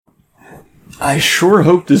I sure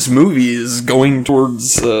hope this movie is going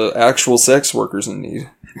towards actual sex workers in need.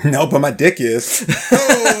 No, but my dick is.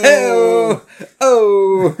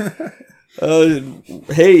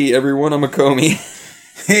 Hey everyone, I'm Akomi.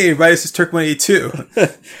 Hey everybody, this is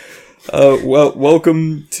Turk182. Well,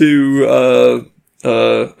 welcome to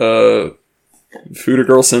Fuda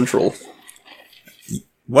Girl Central.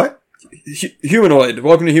 What? Humanoid.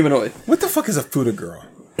 Welcome to Humanoid. What the fuck is a Fuda girl?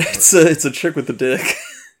 It's a chick with a dick.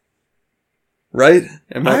 Right?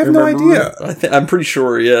 I have no idea. I'm pretty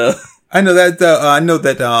sure. Yeah. I know that.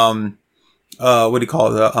 What do you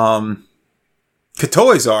call it?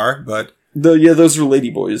 Katoys are, but those are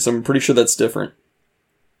ladyboys. I'm pretty sure that's different.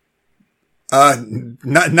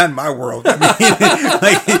 not in my world.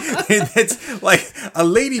 I mean, it's like a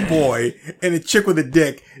lady boy and a chick with a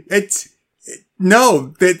dick.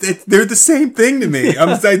 No, they're the same thing to me.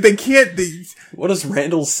 They can't. What does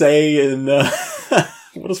Randall say in?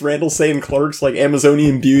 What does Randall say in Clerks? Like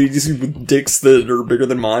Amazonian beauties with dicks that are bigger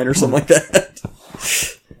than mine, or something like that.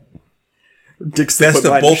 Dicks that Best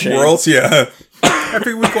of both worlds. Yeah. I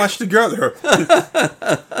think we watched together.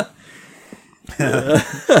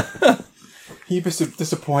 He was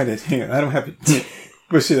disappointed. I don't have.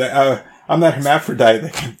 I'm not hermaphrodite.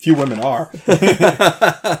 Like few women are.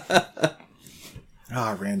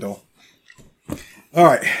 Randall. All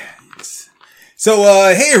right. So,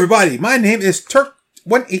 hey everybody. My name is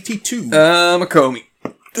Turk182. I'm Akomi.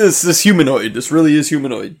 This is Humanoid. This really is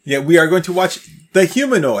Humanoid. Yeah, we are going to watch The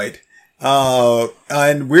Humanoid.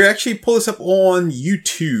 And we're actually pulling this up on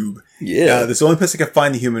YouTube. Yeah. This is the only place I could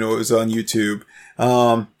find The Humanoid was on YouTube.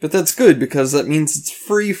 But that's good because that means it's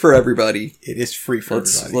free for everybody. It is free for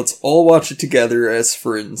everybody. Let's all watch it together as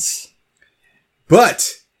friends.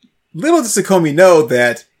 But little does Akomi know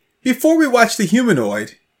that before we watch The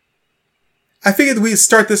Humanoid, I figured we'd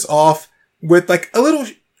start this off with like a little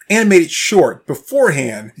animated short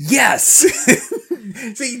beforehand. Yes!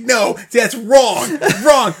 See, no, that's wrong.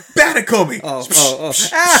 Wrong. Bad Akomi.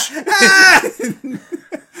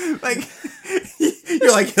 Like,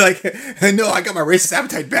 you're like, no, I got my racist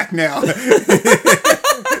appetite back now.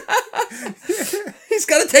 He's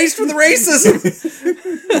got a taste for the racism.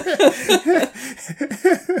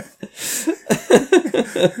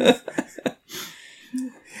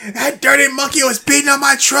 That dirty monkey was beating on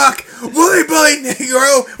my truck. Wooly bully,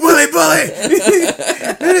 Negro. Wooly bully.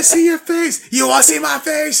 Let us see your face. You want to see my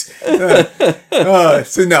face?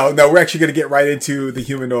 So no, we're actually going to get right into The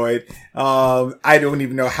Humanoid. I don't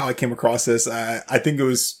even know how I came across this. I think it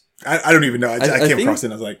was, I don't even know. I came across it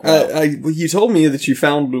and I was like, wow. You told me that you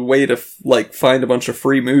found a way to find a bunch of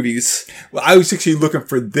free movies. Well, I was actually looking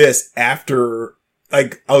for this after,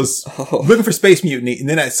 like, I was looking for Space Mutiny, and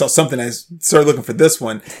then I saw something, I started looking for this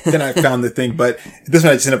one, then I found the thing, but this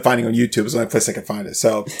one I just ended up finding on YouTube. It was the only place I could find it.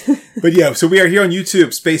 So, but yeah, so we are here on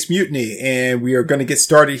YouTube, Space Mutiny, and we are going to get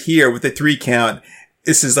started here with the 3 count.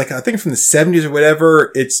 This is like, I think from the 70s or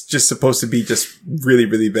whatever. It's just supposed to be just really,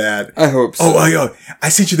 really bad. I hope so. Oh, I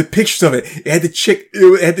sent you the pictures of it. It had the chick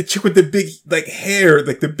with the big, like, hair,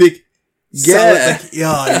 like the big, yeah. Solid,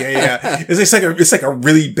 yeah. It's like a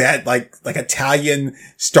really bad, like Italian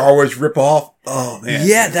Star Wars ripoff. Oh man.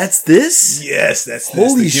 Yeah, that's this? Yes, that's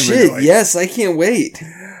Holy this. Holy shit, yes, I can't wait.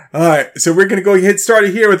 Alright, so we're gonna go get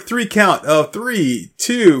started here with 3 count of 3,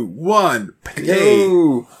 2, 1.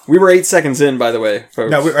 Yo. We were 8 seconds in, by the way,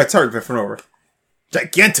 folks. No, it's hard to front over.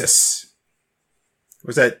 Gigantus.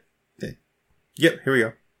 Was that? Yep, here we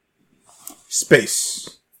go.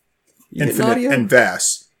 Space. Infinite and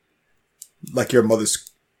vast. Like your mother's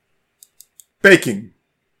baking.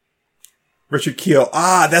 Richard Kiel.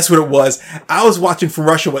 That's what it was. I was watching From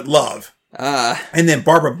Russia with Love. And then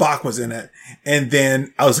Barbara Bach was in it. And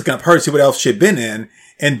then I was looking up her to see what else she'd been in.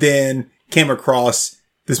 And then came across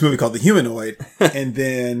this movie called The Humanoid. And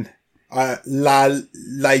then La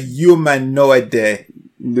Humanoide.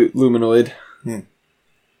 Luminoid. Yeah.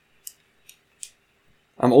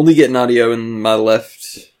 I'm only getting audio in my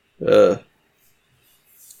left...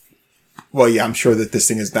 Well, yeah, I'm sure that this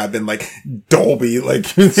thing has not been, like, Dolby, like,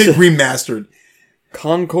 remastered.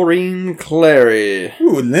 Concorine Clary.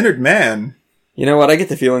 Ooh, Leonard Mann. You know what? I get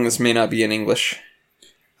the feeling this may not be in English.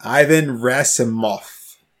 Ivan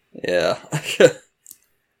Rasimov. Yeah.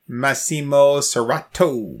 Massimo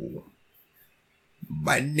Serrato.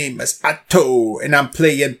 My name is Otto, and I'm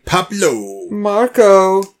playing Pablo.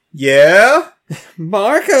 Marco. Yeah?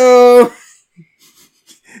 Marco!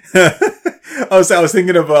 I was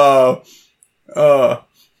thinking of,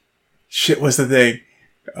 shit, what's the thing?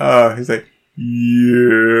 He's like,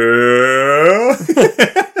 yeah.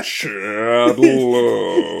 Shadow.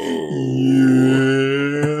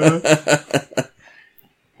 Yeah.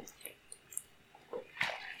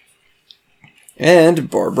 And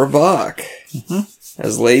Barbara Bach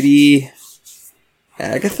as Lady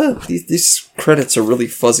Agatha. These credits are really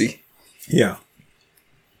fuzzy. Yeah.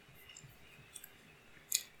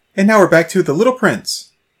 And now we're back to The Little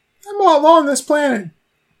Prince. I'm all alone on this planet.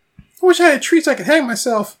 I wish I had trees I could hang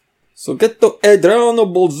myself. So get to Adriano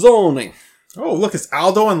Bolzoni. Oh, look, it's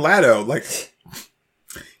Aldo and Lado. Like,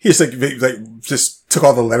 he just just took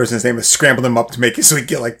all the letters in his name and scrambled them up to make it so he could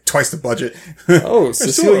get like twice the budget. Oh,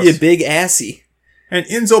 Cecilia Big Assy. And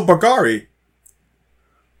Enzo Bargari.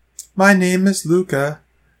 My name is Luca.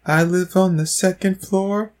 I live on the second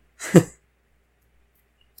floor.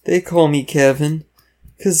 They call me Kevin,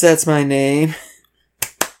 'cause that's my name.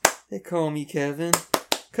 They call me Kevin,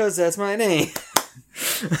 'cause that's my name.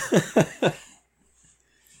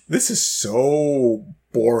 This is so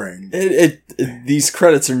boring. These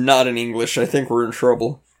credits are not in English. I think we're in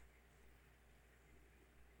trouble.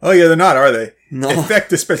 Oh yeah, they're not, are they? No.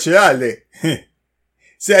 Effetto speciale.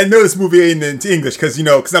 See, I know this movie ain't in English because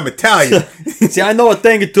I'm Italian. See, I know a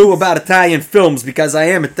thing or two about Italian films because I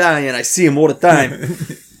am Italian. I see them all the time.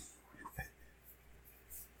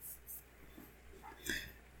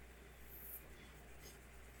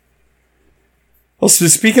 Also,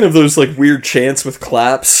 speaking of those like weird chants with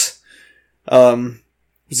claps,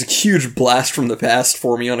 there's a huge blast from the past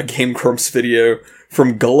for me on a Game Grumps video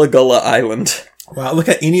from Gullah Gullah Island. Wow, look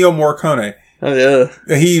at Ennio Morricone. Oh yeah.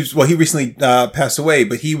 He recently passed away,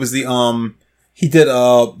 but he was he did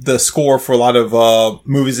the score for a lot of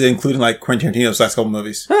movies, including like Quentin Tarantino's last couple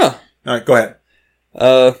movies. Huh. All right, go ahead.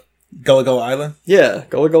 Gullah Gullah Island? Yeah,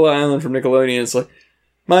 Gullah Gullah Island from Nickelodeon. It's like,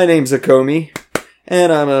 my name's Akomi,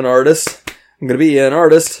 and I'm an artist. I'm gonna be an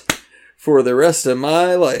artist for the rest of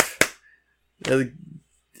my life.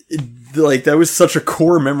 Like, that was such a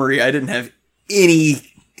core memory. I didn't have any...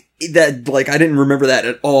 I didn't remember that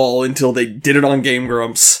at all until they did it on Game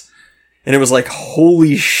Grumps. And it was like,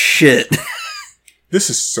 holy shit.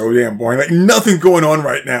 This is so damn boring. Like, nothing going on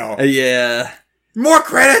right now. Yeah. More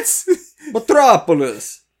credits!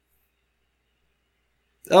 Metropolis.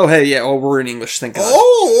 Oh, hey, yeah. Oh, we're in English, thank God.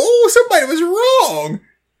 Oh, somebody was wrong!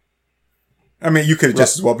 I mean, you could have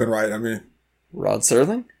just as well been right. I mean... Rod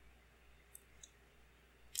Serling?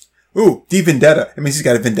 Ooh, D Vendetta. It means he's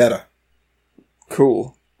got a vendetta.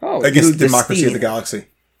 Cool. Oh, against the democracy of the galaxy.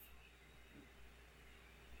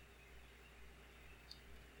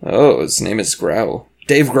 Oh, his name is Growl.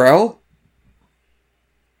 Dave Growl?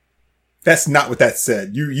 That's not what that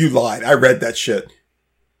said. You lied. I read that shit.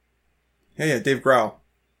 Yeah, Dave Growl.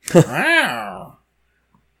 Wow.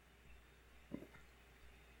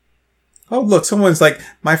 Oh, look, someone's like,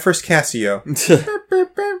 my first Casio.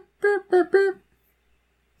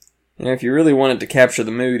 You know, if you really wanted to capture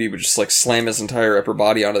the mood, he would just, like, slam his entire upper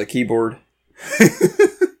body onto the keyboard.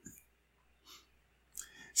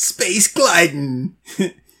 Space gliding!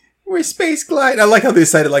 We're space gliding. I like how they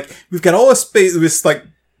decided, like, we've got all this space, this, like,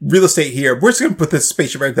 real estate here. We're just gonna put this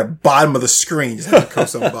spaceship right at the bottom of the screen. Just have to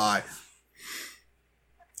coast on by.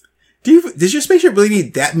 Does your spaceship really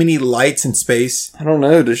need that many lights in space? I don't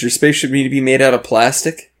know. Does your spaceship need to be made out of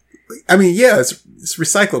plastic? I mean, yeah, it's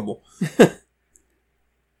recyclable.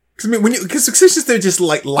 Because since they're just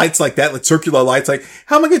like lights like that, like circular lights, like,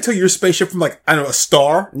 how am I going to tell your spaceship from like, I don't know, a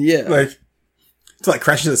star? Yeah. Like, to like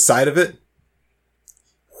crash into the side of it?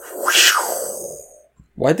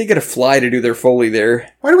 Why'd they get a fly to do their Foley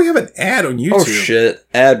there? Why do we have an ad on YouTube? Oh shit.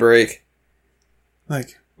 Ad break.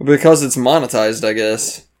 Like. Because it's monetized, I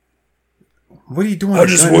guess. What are you doing? I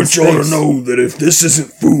just want y'all to know that if this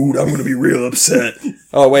isn't food, I'm going to be real upset.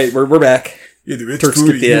 Oh wait, we're back. Either it's Turks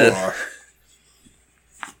food or get the you ad. are.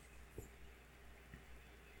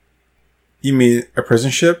 You mean a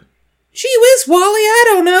prison ship? Gee whiz, Wally, I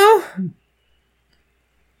don't know.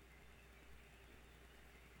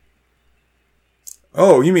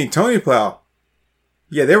 Oh, you mean Tony Plow?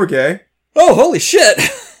 Yeah, they were gay. Oh, holy shit.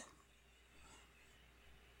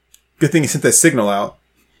 Good thing he sent that signal out.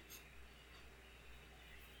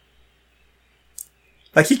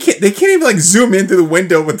 Like they can't even like zoom in through the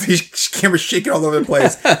window with these cameras shaking all over the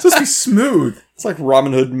place. It's supposed to be smooth. It's like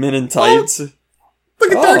Robin Hood Men in Tights. Oh,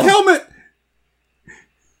 look at Dark Helmet.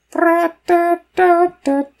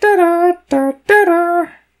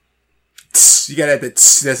 You gotta have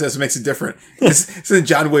the that's what makes it different. So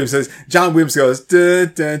John Williams says, John Williams goes,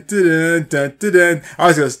 dun, dun, dun, dun, dun, dun.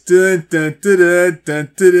 Ours goes, dun, dun, dun, dun, dun,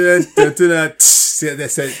 dun, dun, dun. Yeah,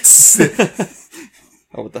 that's it.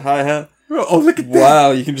 Oh, with the hi-hat? Oh, look at that.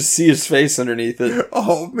 Wow, you can just see his face underneath it.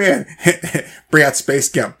 Oh, man. Bring out Space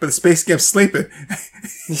Gimp. But the Space Gimp's sleeping.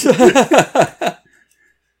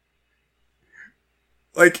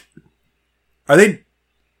 Like, are they...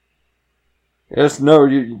 Yes, no,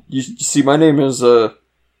 you see, my name is,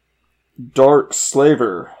 Dark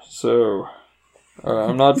Slaver, so,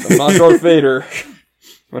 I'm not Darth Vader.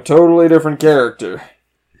 I'm a totally different character.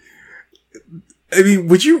 I mean,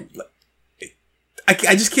 would you...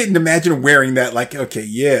 I just can't imagine wearing that, like, okay,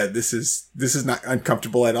 yeah, this is not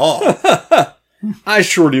uncomfortable at all. I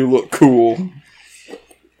sure do look cool.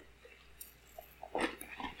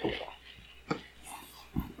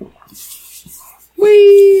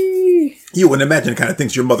 Whee! You wouldn't imagine the kind of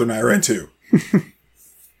things your mother and I are into.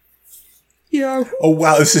 Yeah. Oh,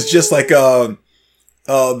 wow, this is just like, the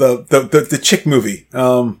Chick movie.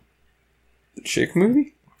 The Chick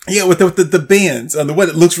movie? Yeah, with the bands on the one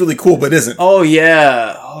that looks really cool but isn't. Oh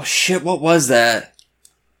yeah. Oh shit, what was that?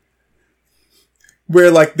 Where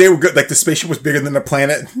like they were good, like the spaceship was bigger than the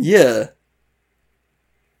planet. Yeah.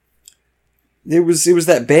 It was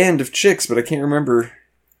that band of chicks, but I can't remember.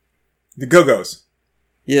 The Go-Go's.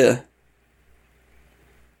 Yeah.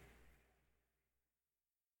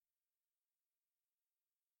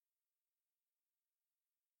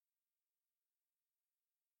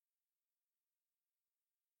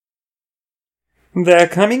 They're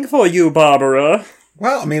coming for you, Barbara.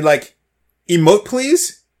 Well, I mean, like, emote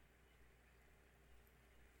please?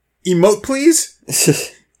 Emote please?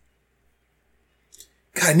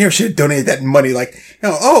 God, I never should have donated that money. Like,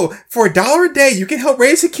 for $1 a day, you can help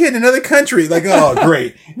raise a kid in another country. Like, oh,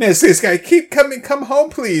 great. And this guy, come home,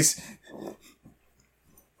 please.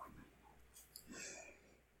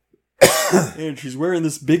 And she's wearing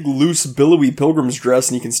this big, loose, billowy pilgrim's dress,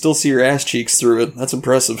 and you can still see her ass cheeks through it. That's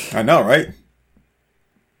impressive. I know, right?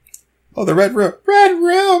 Oh, the red room. Red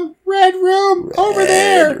room, over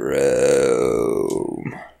there. Red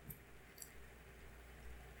room.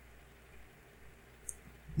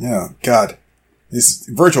 Yeah, God. These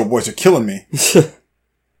virtual boys are killing me.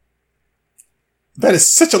 That is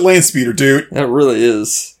such a land speeder, dude. That really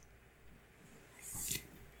is.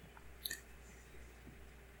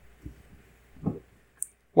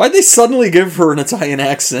 Why'd they suddenly give her an Italian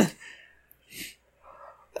accent?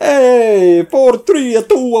 Hey, 4, 3,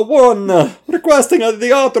 2, 1. Requesting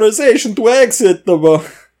the authorization to exit.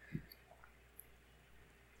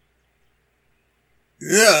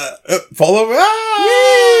 Yeah, fall over. Ah!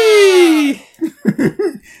 Yay!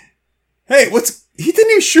 Hey, he didn't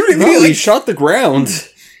even shoot him. No, he shot the ground.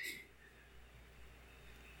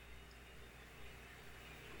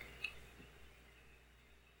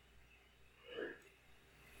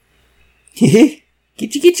 Get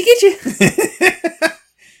you.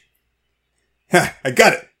 I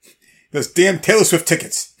got it. Those damn Taylor Swift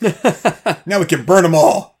tickets. Now we can burn them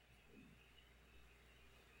all.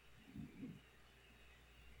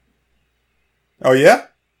 Oh, yeah?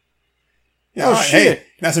 Yeah. Oh, right, shit. Hey,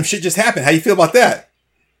 now some shit just happened. How you feel about that?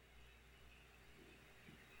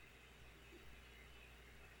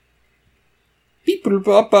 Beep boop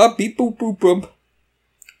bop bop beep boop boop boop.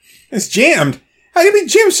 It's jammed. How do you mean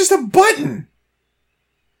jammed? It's just a button.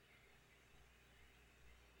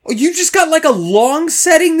 Oh, you just got like a long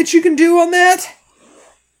setting that you can do on that?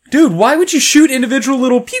 Dude, why would you shoot individual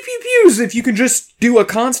little pew pew pews if you can just do a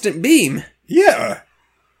constant beam? Yeah.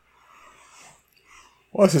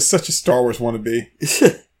 Well, this is such a Star Wars wannabe.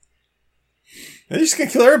 They're just gonna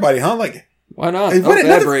kill everybody, huh? Like, why not? What,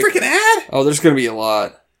 another freaking ad? Oh, there's gonna be a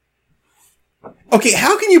lot. Okay,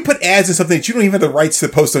 how can you put ads in something that you don't even have the rights to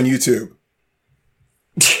post on YouTube?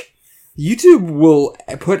 YouTube will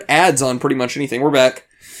put ads on pretty much anything. We're back.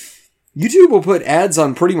 YouTube will put ads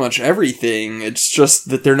on pretty much everything. It's just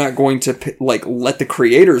that they're not going to, like, let the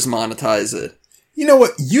creators monetize it. You know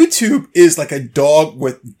what? YouTube is like a dog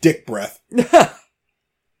with dick breath.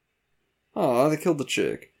 Oh, they killed the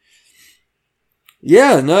chick.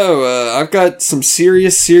 Yeah, no, I've got some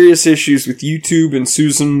serious issues with YouTube and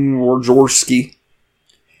Susan Wojcicki.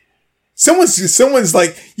 Someone's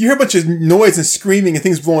like, you hear a bunch of noise and screaming and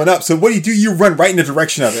things blowing up, so what do? You run right in the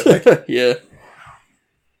direction of it. Like, yeah.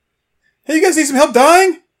 Hey, you guys need some help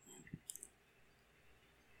dying?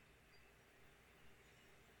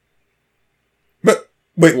 But,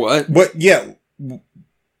 wait. What? What, yeah.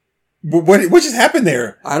 What just happened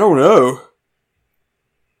there? I don't know.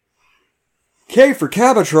 K for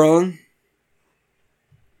Cabatron.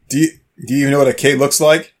 Do you even know what a K looks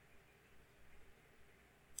like?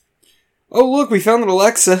 Oh, look, we found an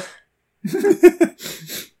Alexa.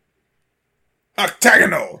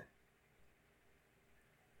 Octagonal.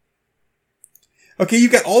 Okay, you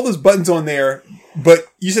got all those buttons on there, but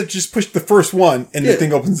you said just push the first one and the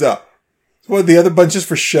thing opens up. So what, the other buttons just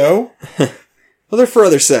for show? Well, they're for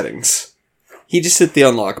other settings. He just hit the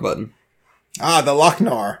unlock button. Ah, the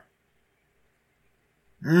Lochnar.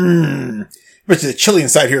 But the chili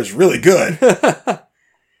inside here is really good.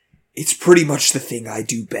 It's pretty much the thing I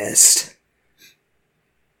do best.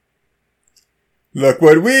 Look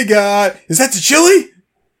what we got. Is that the chili?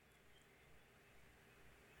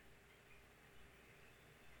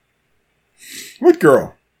 What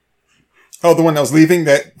girl? Oh, the one that was leaving?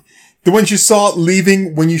 The one you saw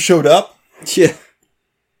leaving when you showed up? Yeah.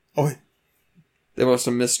 Oh, They must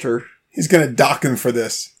have missed her. he's gonna dock him for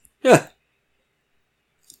this. Yeah.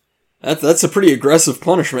 That's a pretty aggressive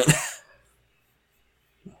punishment.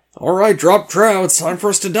 Alright, drop trout. It's time for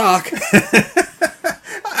us to dock.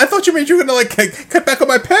 I thought you meant you were gonna, cut back on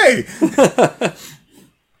my pay.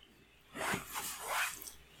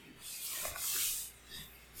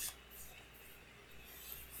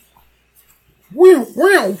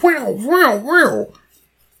 Wow.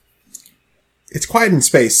 It's quiet in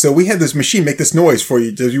space, so we had this machine make this noise for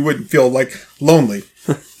you so you wouldn't feel, lonely.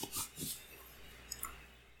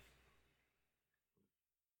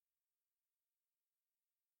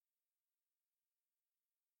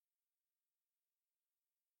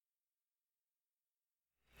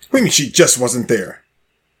 What do you mean she just wasn't there?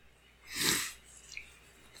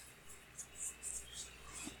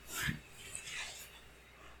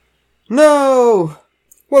 No!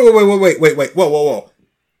 Whoa.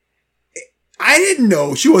 I didn't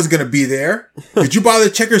know she wasn't going to be there. Did you bother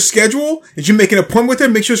to check her schedule? Did you make an appointment with her,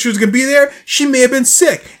 make sure she was going to be there? She may have been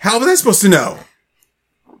sick. How was I supposed to know?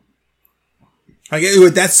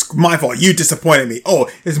 That's my fault. You disappointed me. Oh,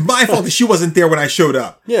 it's my fault that she wasn't there when I showed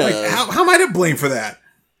up. Yeah. How am I to blame for that?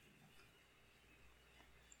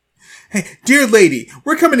 Hey, dear lady,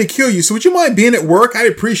 we're coming to kill you, so would you mind being at work?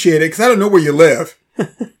 I'd appreciate it, because I don't know where you live.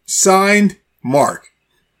 Signed, Mark.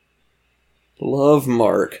 Love,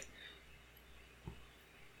 Mark.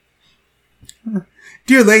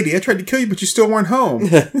 Dear lady, I tried to kill you, but you still weren't home.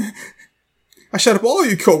 I shot up all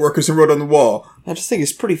your coworkers and wrote on the wall. I just think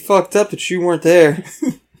it's pretty fucked up that you weren't there.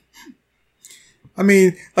 I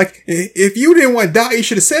mean, if you didn't want to die, you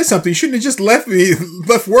should have said something. You shouldn't have just left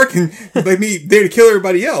work and left me there to kill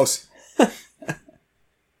everybody else.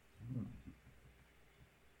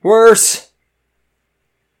 Worse.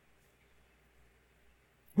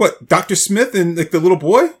 What, Dr. Smith and the little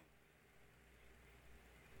boy?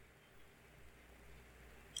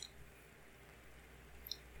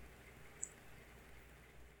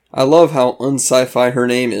 I love how un-sci-fi her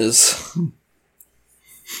name is.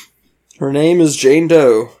 Her name is Jane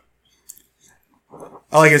Doe.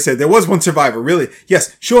 Like I said, there was one survivor, really.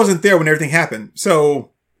 Yes, she wasn't there when everything happened. So,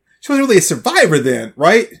 she wasn't really a survivor then,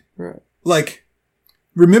 right? Right.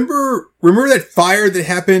 Remember that fire that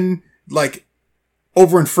happened,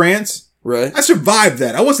 over in France? Right. I survived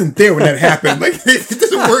that. I wasn't there when that happened. It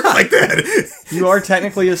doesn't work like that. You are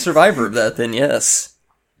technically a survivor of that, then, yes.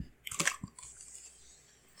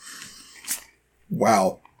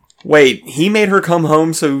 Wow. Wait, he made her come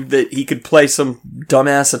home so that he could play some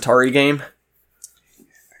dumbass Atari game?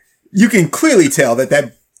 You can clearly tell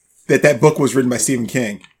that book was written by Stephen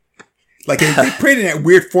King. They printed in that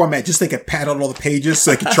weird format just so they could pad out all the pages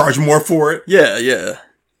so they could charge more for it. Yeah.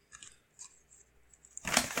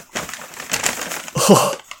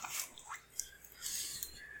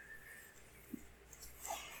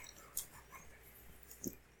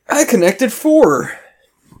 I connected 4.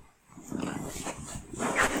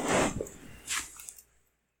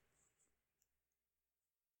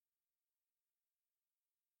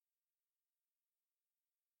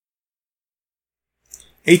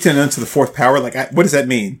 Eight to the fourth power. What does that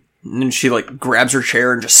mean? And then she, grabs her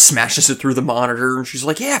chair and just smashes it through the monitor, and she's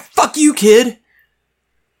like, yeah, fuck you, kid!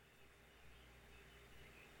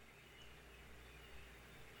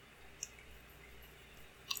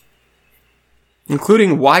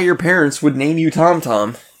 Including why your parents would name you Tom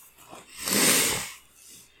Tom.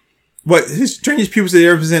 What, his Chinese people they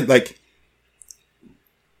represent,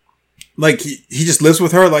 he just lives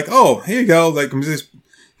with her, oh, here you go, I'm just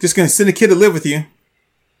gonna send a kid to live with you.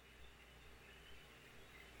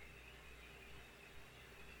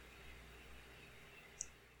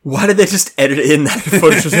 Why did they just edit in that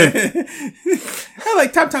footage of him? I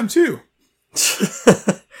like Tom Tom too.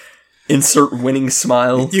 Insert winning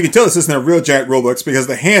smile. You can tell this isn't a real giant Roblox because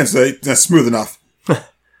the hands are not smooth enough.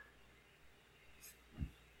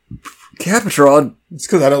 Cabotrod. It's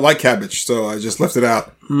because I don't like cabbage, so I just left it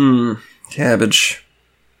out. Cabbage.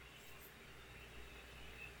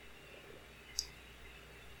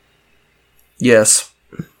 Yes.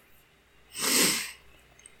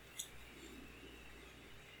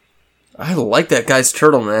 I like that guy's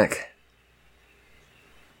turtleneck.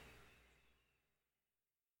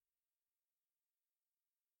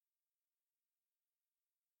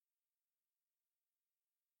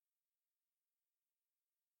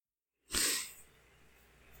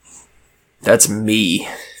 That's me.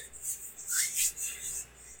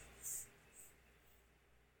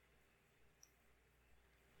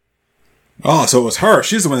 Oh, so it was her.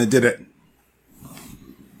 She's the one that did it.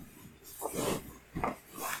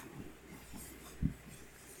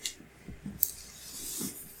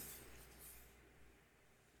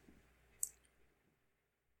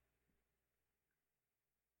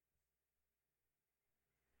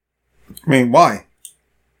 I mean, why?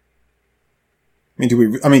 Do we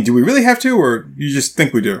really have to, or you just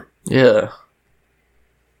think we do? Yeah.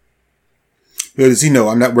 Little does he know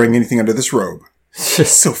I'm not wearing anything under this robe.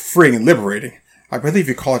 It's so freeing and liberating. I believe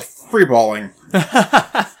you call it freeballing.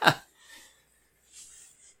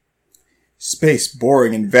 Space,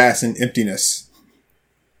 boring and vast and emptiness.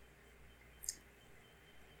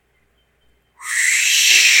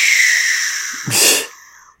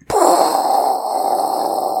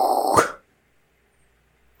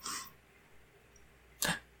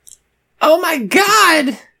 Oh my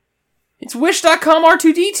god! It's Wish.com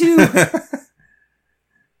R2D2!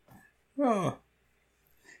 Oh.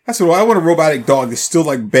 That's what I want, a robotic dog that still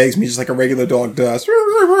like begs me just like a regular dog does.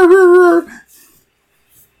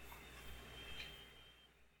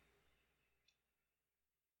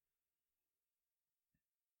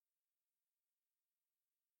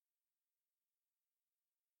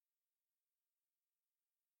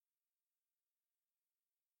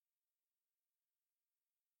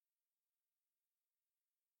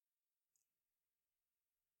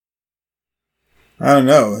 I don't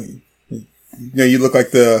know. You know, you look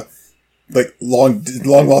like the long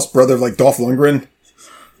lost brother of like Dolph Lundgren.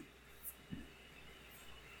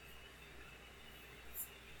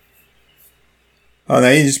 Oh, now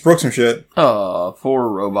you just broke some shit. Oh, poor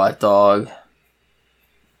robot dog.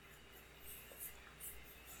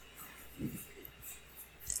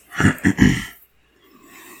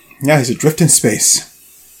 Now he's adrift in space.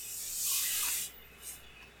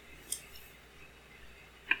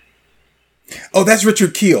 Oh, that's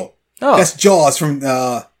Richard Kiel. Oh. That's Jaws from,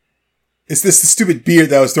 it's this stupid beard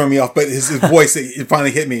that was throwing me off, but his voice, it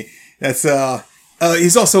finally hit me. That's,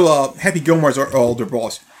 he's also, Happy Gilmore's older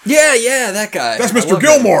boss. Yeah, that guy. That's Mr.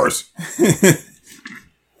 Gilmore's!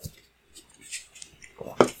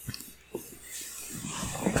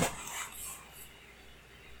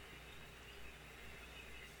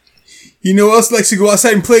 You know who else likes to go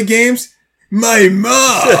outside and play games? My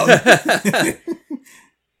mom!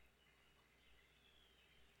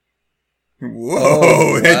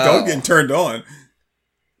 Whoa, that dog getting turned on.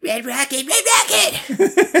 Red Rocket, Red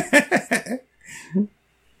Rocket!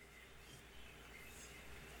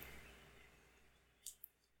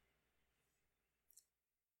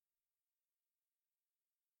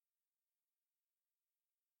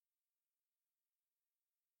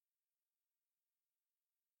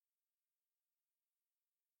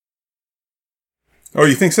 Oh,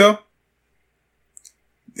 you think so?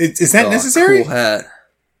 Is that necessary? Cool hat.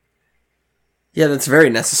 Yeah, that's very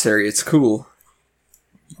necessary. It's cool.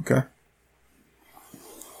 Okay.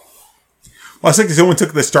 Well, I think someone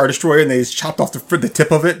took the Star Destroyer and they just chopped off the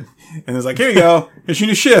tip of it. And it's like, here you go. Here's your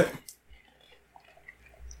new ship.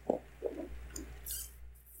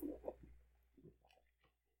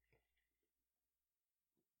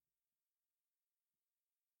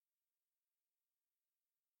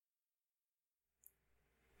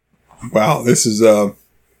 Wow, this is,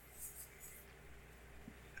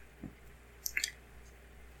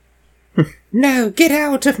 No, get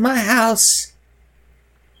out of my house!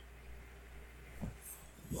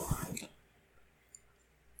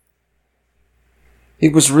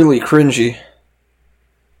 It was really cringy.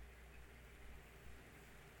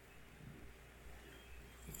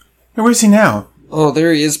 Where is he now? Oh,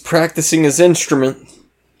 there he is practicing his instrument.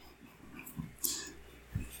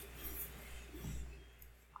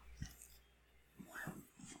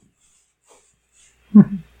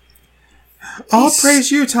 I'll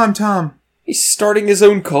praise you, Tom Tom. He's starting his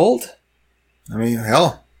own cult? I mean,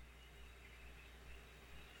 hell.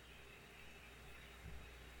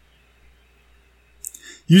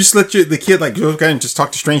 You just let the kid like go and just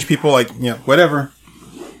talk to strange people, like, you know, whatever.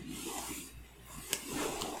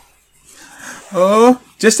 Oh,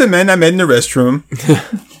 just a man I met in the restroom.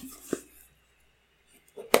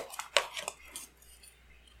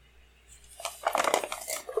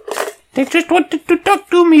 They just wanted to talk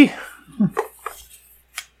to me.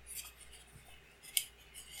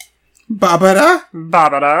 Barbara?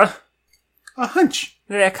 Barbara. A hunch.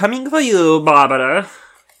 They're coming for you, Barbara.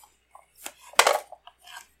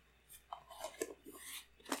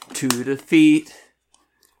 To defeat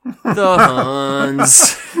the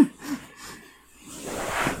Huns.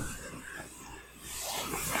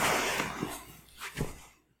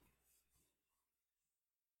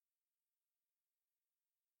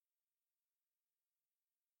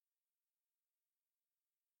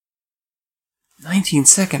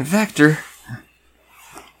 19-second vector.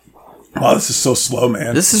 Wow, this is so slow,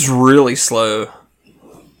 man. This is really slow.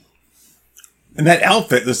 And that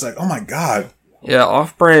outfit, it's like, oh my god. Yeah,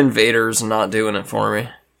 off-brand Vader's not doing it for me.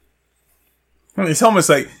 I mean, it's almost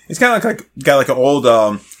like, it's kind of like got like an old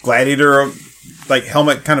gladiator like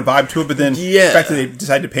helmet kind of vibe to it, but then the fact that they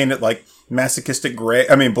decided to paint it like masochistic gray,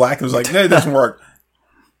 black, it was like, no, it doesn't work.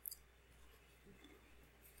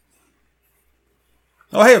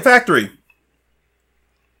 Oh, hey, a factory.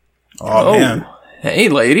 Oh, man. Hey,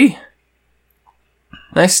 lady.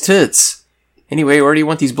 Nice tits. Anyway, where do you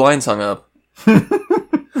want these blinds hung up?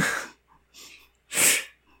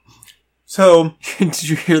 So, did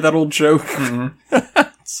you hear that old joke? Mm-hmm.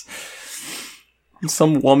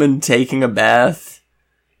 Some woman taking a bath.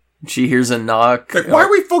 She hears a knock. Like, why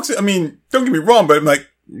are we focusing? I mean, don't get me wrong, but I'm like,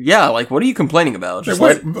 yeah, like, what are you complaining about? Just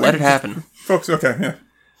let it happen. Folks, okay,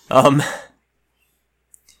 yeah.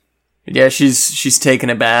 Yeah, she's taking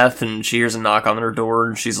a bath and she hears a knock on her door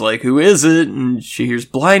and she's like, who is it? And she hears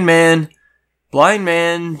blind man.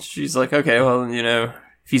 She's like, okay, well,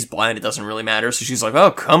 if he's blind, it doesn't really matter. So she's like,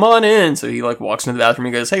 oh, come on in. So he like walks into the bathroom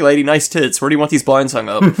and goes, hey lady, nice tits. Where do you want these blinds hung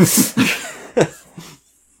up?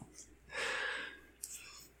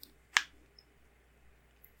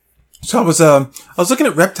 So I was looking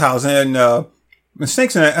at reptiles and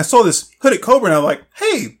snakes, and I saw this hooded cobra, and I'm like,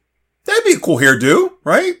 hey, that'd be a cool hairdo,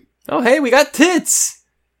 right? Oh, hey, we got tits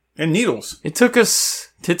and needles. It took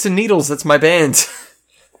us Tits and Needles. That's my band.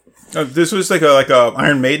 This was like a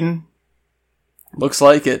Iron Maiden. Looks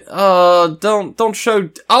like it. Don't show.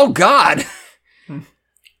 Oh God,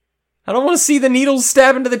 I don't want to see the needles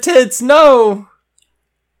stab into the tits. No.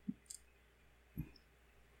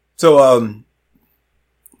 So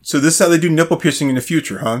this is how they do nipple piercing in the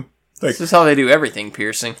future, huh? Like, this is how they do everything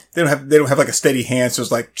piercing. They don't have like a steady hand, so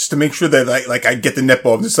it's like just to make sure that like I get the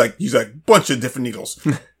nipple, I'm just like use like a bunch of different needles.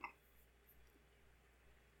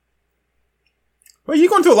 Well, you're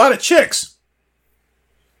going through a lot of chicks.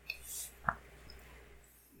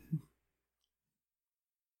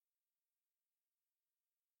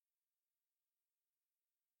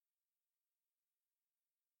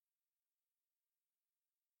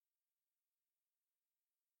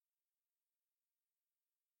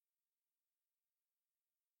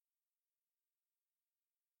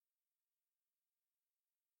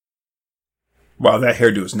 Wow, that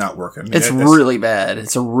hairdo is not working. It's really bad.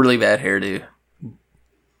 It's a really bad hairdo.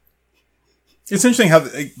 It's interesting how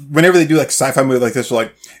whenever they do like sci-fi movie like this, they're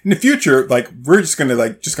like, in the future, like we're just gonna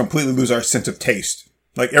like just completely lose our sense of taste.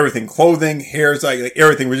 Like everything, clothing, hairs, like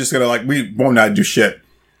everything. We're just gonna like we won't know how to do shit.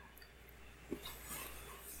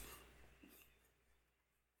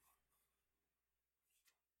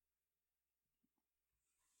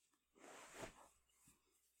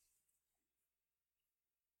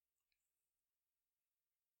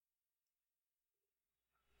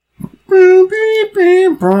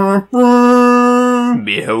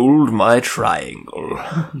 Behold my triangle.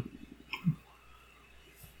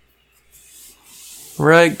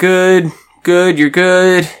 Right, good, you're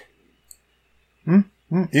good.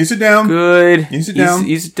 Ease it down. Good. Ease it down.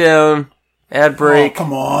 Ease it down. Ad break. Oh,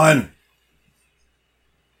 come on.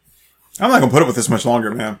 I'm not gonna put up with this much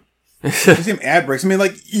longer, man. These damn ad breaks. I mean,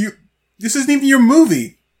 like, this isn't even your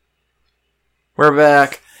movie. We're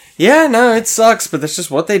back. Yeah, no, it sucks, but that's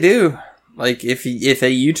just what they do. Like, if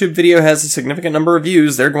a YouTube video has a significant number of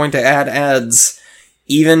views, they're going to add ads,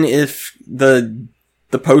 even if the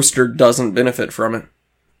poster doesn't benefit from it.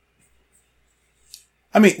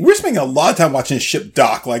 I mean, we're spending a lot of time watching a ship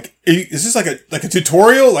dock. Like, is this like a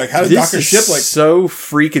tutorial? Like, how to dock a ship? Like, so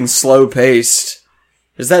freaking slow paced.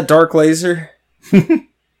 Is that Dark Laser?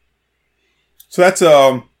 So that's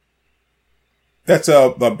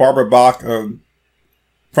Barbara Bach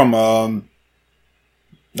from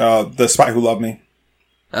The Spy Who Loved Me.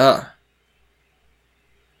 Ah.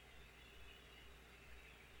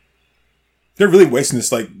 They're really wasting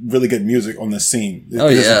this like really good music on this scene. It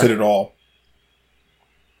doesn't fit at all.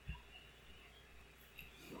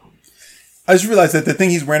 I just realized that the thing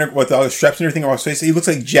he's wearing with all the straps and everything on his face, he looks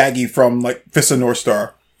like Jaggy from like Fist of North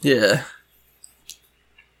Star. Yeah.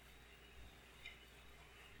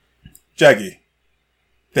 Jaggy.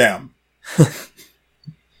 Damn.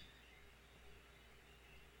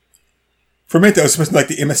 For a minute, I was supposed to like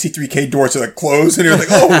the MSC3K doors to like close, and you're like,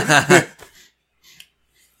 oh.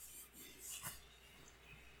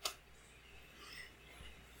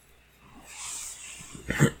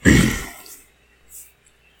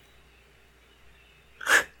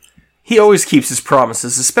 He always keeps his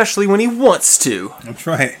promises, especially when he wants to. That's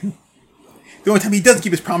right. The only time he doesn't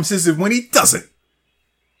keep his promises is when he doesn't.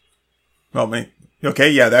 Well, okay,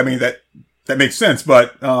 yeah, I mean, that that makes sense.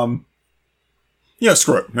 But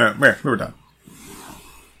screw it. We're done.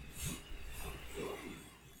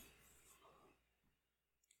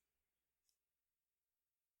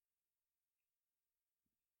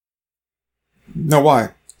 No,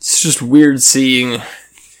 why? It's just weird seeing.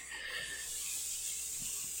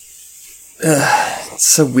 It's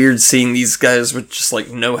so weird seeing these guys with just like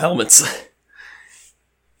no helmets.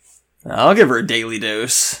 I'll give her a daily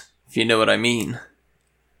dose, if you know what I mean.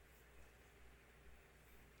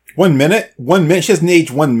 1 minute? 1 minute? She doesn't age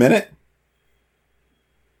 1 minute?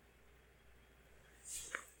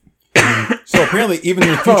 So apparently, even in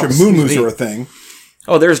the future, moo-moos are a thing.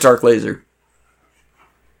 Oh, there's Dark Laser.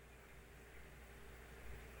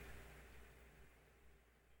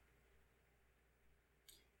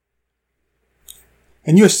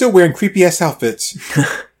 And you are still wearing creepy-ass outfits.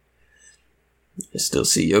 I still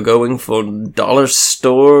see you going for Dollar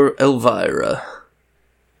Store Elvira.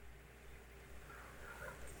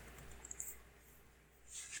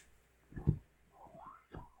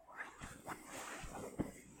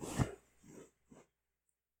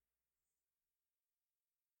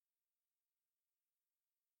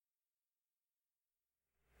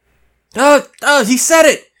 Oh, he said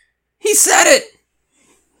it! He said it!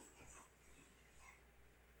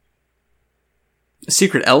 A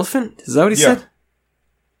secret elephant? Is that what he said?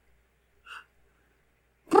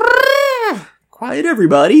 Quiet,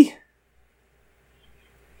 everybody.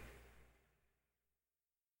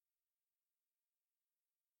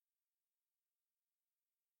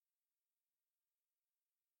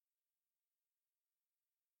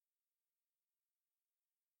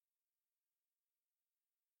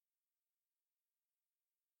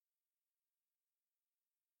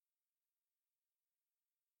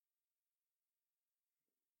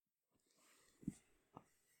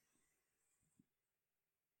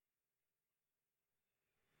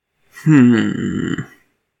 Man,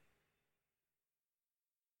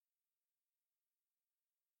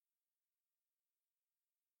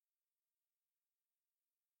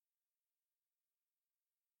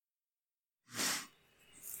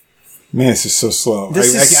 this is so slow. I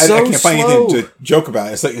can't find slow. anything to joke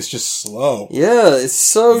about. It's just slow. Yeah, it's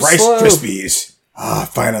so Rice slow. Krispies.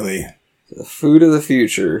 Finally. The food of the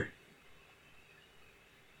future.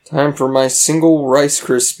 Time for my single Rice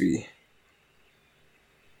Krispie.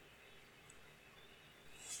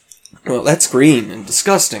 Well, that's green and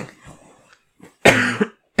disgusting.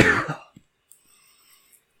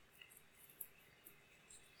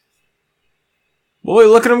 Boy,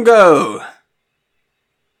 look at him go.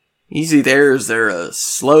 Easy there. Is there a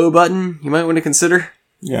slow button you might want to consider?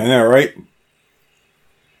 Yeah, I know, right?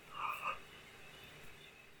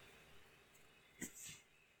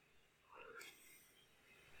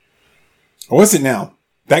 What is it now?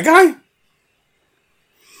 That guy?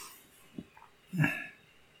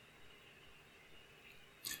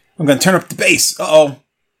 I'm going to turn up the bass. Uh-oh.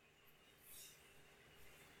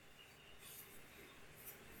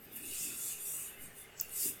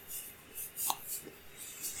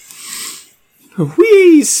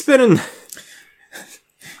 Whee! Spinning.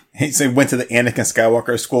 He said went to the Anakin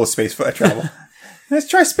Skywalker School of Space Travel. Let's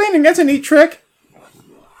try spinning. That's a neat trick.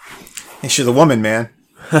 Hey, she's a woman, man.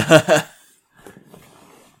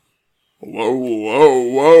 Whoa, whoa,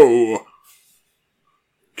 whoa.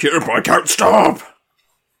 Kirp, I can't stop.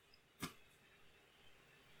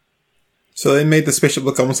 So they made the spaceship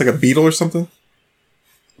look almost like a beetle or something?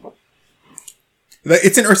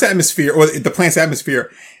 It's in Earth's atmosphere, or the planet's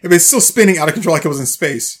atmosphere. If it's still spinning out of control like it was in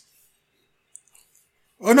space.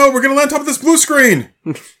 Oh no, we're gonna land on top of this blue screen!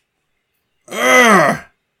 Ugh!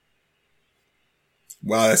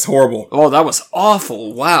 Wow, that's horrible. Oh, that was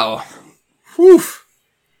awful. Wow. Whew.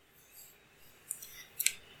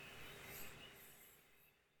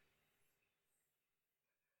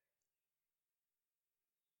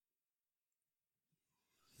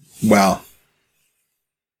 Wow.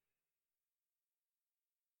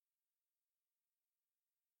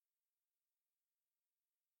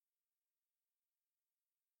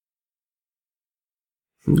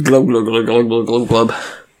 Glub, glub, glub, glub, glub, glub, glub.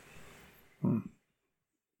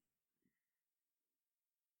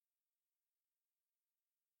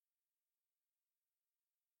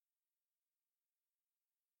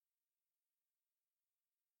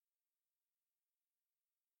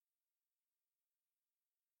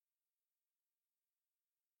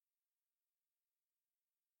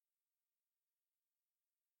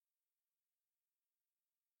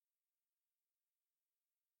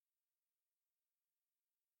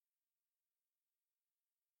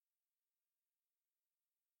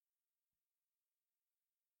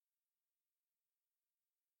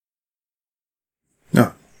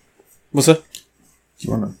 What's that? Do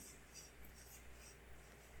you want to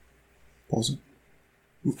pause it?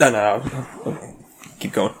 No.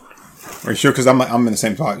 Keep going. Are you sure? Because I'm in the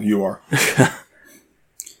same spot you are.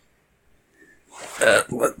 Let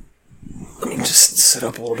me just sit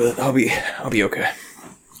up a little bit. I'll be okay.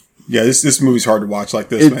 Yeah, this movie's hard to watch like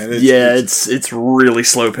this, man. It's really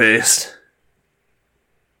slow paced.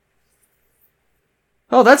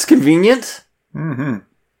 Oh, that's convenient. Mm-hmm.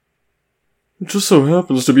 It just so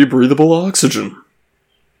happens to be breathable oxygen.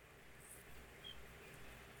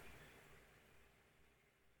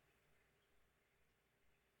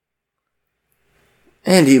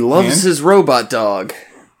 And he loves his robot dog.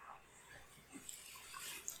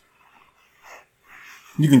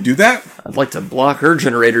 You can do that? I'd like to block her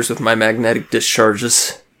generators with my magnetic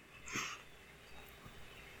discharges.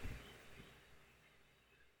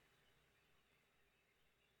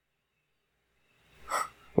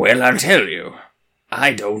 Well, I'll tell you.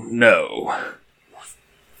 I don't know.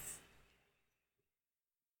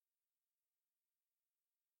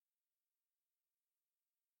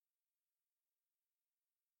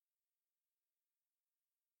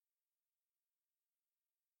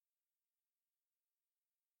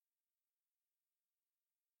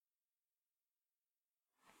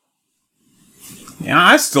 Yeah,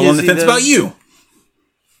 I'm still on the fence about you.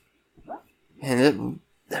 And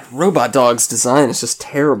that robot dog's design is just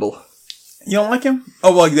terrible. You don't like him?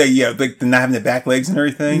 Oh, well, yeah, like the not having the back legs and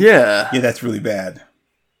everything? Yeah. Yeah, that's really bad.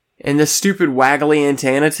 And the stupid waggly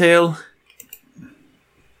antenna tail.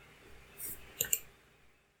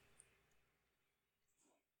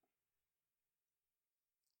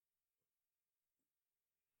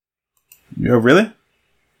 Oh, really?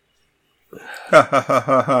 Ha ha ha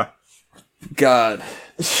ha ha. God.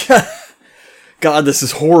 God, this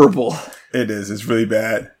is horrible. It is. It's really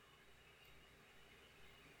bad.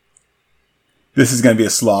 This is going to be a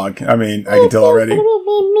slog. I mean, I can tell already.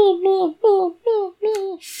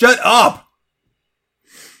 Shut up!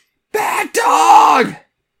 Bad dog!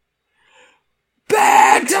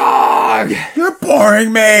 Bad dog! You're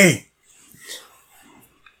boring me!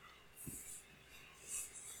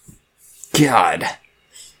 God.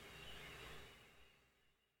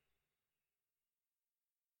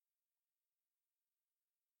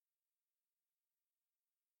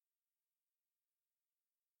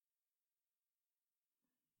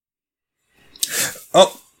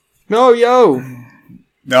 Oh. No, yo.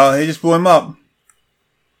 No, they just blew him up.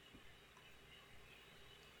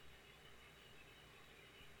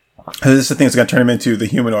 And this is the thing that's going to turn him into the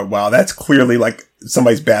humanoid. Wow, that's clearly like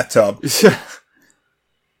somebody's bathtub.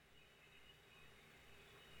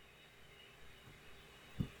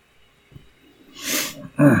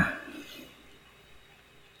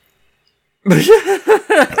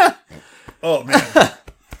 Oh, man.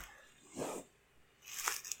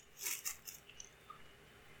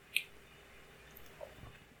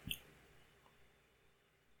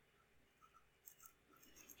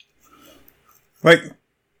 Like,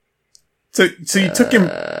 so you took him,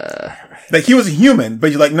 like he was a human, but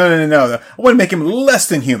you're like, no. I want to make him less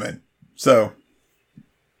than human. So.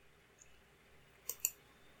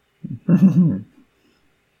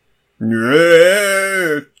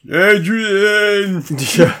 Yeah, Adrian!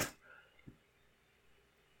 Yeah.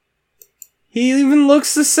 He even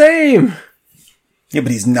looks the same. Yeah,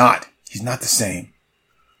 but he's not. He's not the same.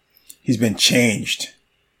 He's been changed.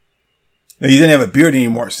 No, he didn't have a beard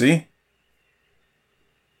anymore, see?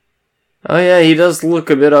 Oh yeah, he does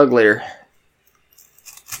look a bit uglier.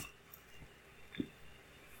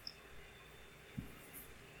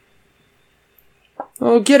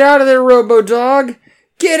 Oh, get out of there, Robo-Dog!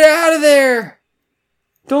 Get out of there!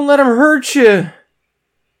 Don't let him hurt you!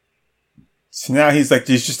 So now he's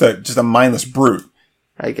just a mindless brute.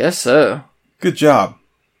 I guess so. Good job.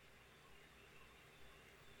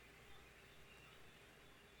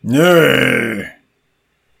 No.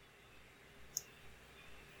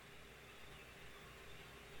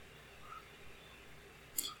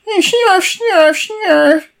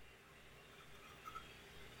 Snarf.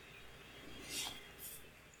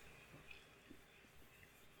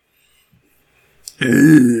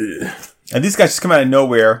 And these guys just come out of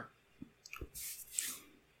nowhere.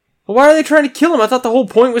 Well, why are they trying to kill him? I thought the whole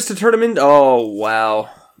point was to turn him into... Oh, wow.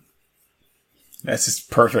 That's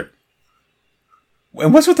just perfect.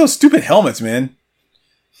 And what's with those stupid helmets, man?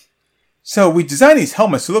 So we designed these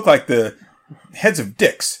helmets to look like the heads of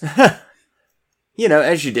dicks. You know,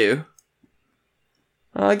 as you do.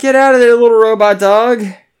 Get out of there, little robot dog.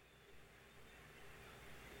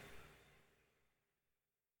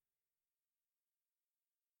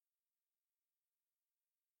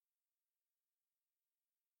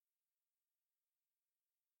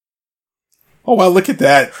 Oh wow, look at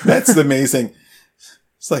that. That's amazing.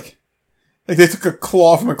 It's like they took a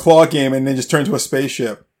claw from a claw game and then just turned to a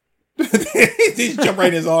spaceship. They just jump right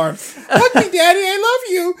in his arm. Hug me, Daddy, I love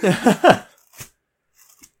you.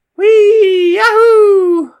 Whee!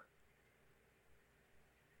 Yahoo!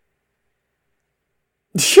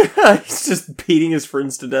 He's just beating his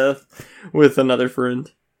friends to death with another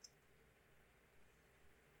friend.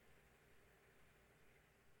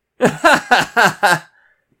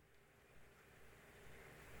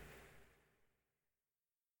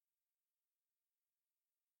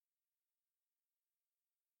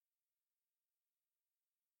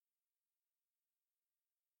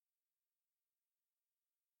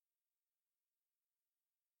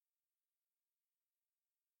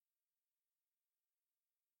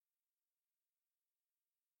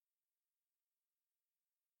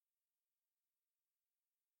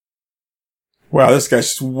 Wow, this guy's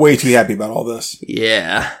just way too happy about all this.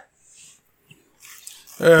 Yeah.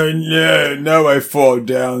 No, now I fall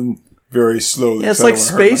down very slowly. Yeah, it's like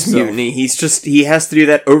Space Mutiny. He has to do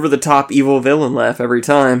that over-the-top evil villain laugh every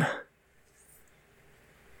time.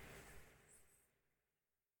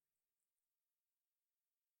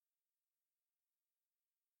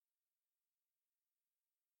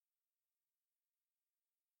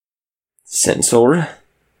 Censor.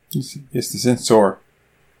 It's the censor.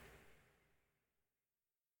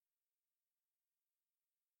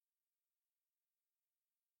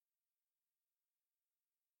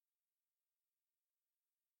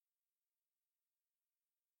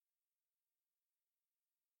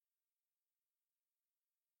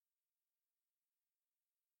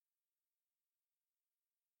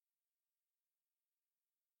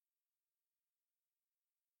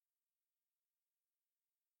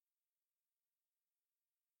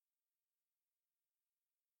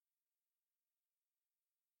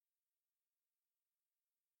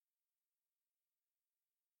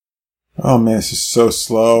 Oh man, this is so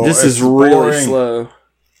slow. This is really slow.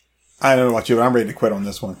 I don't know about you, but I'm ready to quit on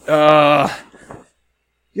this one. Yeah,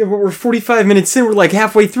 but we're 45 minutes in. We're like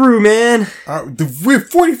halfway through, man. We're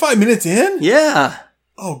 45 minutes in? Yeah.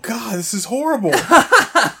 Oh god, this is horrible.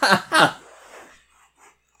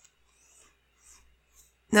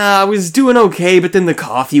 Nah, I was doing okay, but then the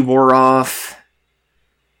coffee wore off.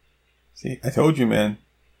 See, I told you, man.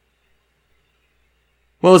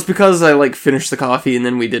 Well, it's because I, finished the coffee and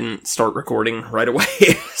then we didn't start recording right away,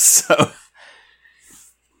 so...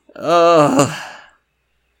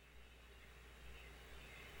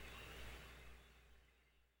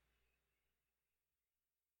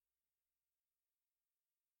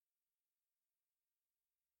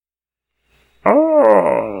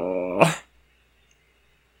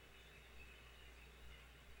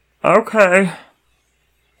 Okay.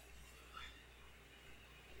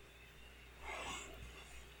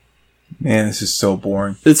 Man, this is so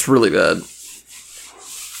boring. It's really bad.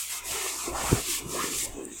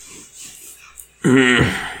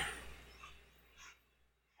 I'm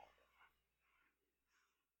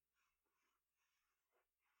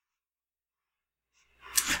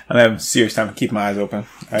having a serious time to keep my eyes open.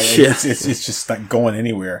 It's just not going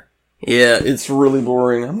anywhere. Yeah, it's really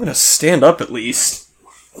boring. I'm gonna stand up at least.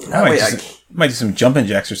 I might do some jumping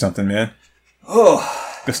jacks or something, man.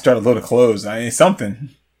 Oh. Go start a load of clothes. Something.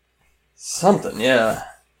 Something, yeah.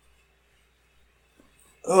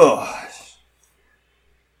 Ugh.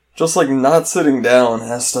 Just not sitting down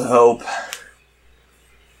has to help.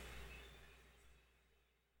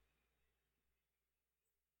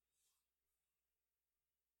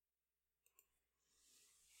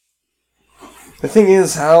 The thing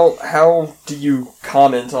is, how do you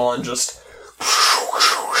comment on just...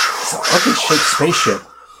 It's a fucking shaped spaceship.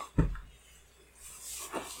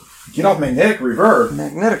 Get off magnetic reverb.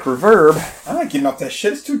 Magnetic reverb? I'm not getting off that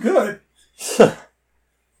shit. It's too good.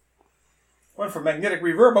 Went for magnetic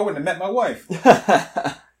reverb, I wouldn't have met my wife.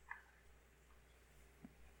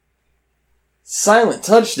 Silent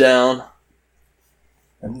touchdown.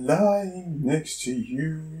 I'm lying next to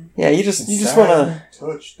you. Yeah, you just wanna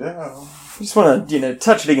touchdown. You just wanna,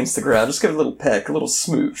 touch it against the ground. Just give it a little peck, a little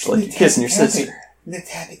smooch, like you're kissing your sister. Little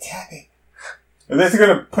tappy. Are they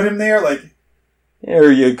gonna put him there,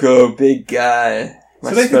 There you go, big guy.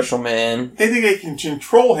 My special man. They think they can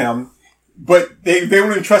control him, but they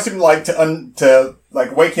wouldn't trust him to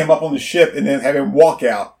wake him up on the ship and then have him walk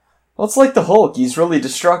out. Well, it's like the Hulk. He's really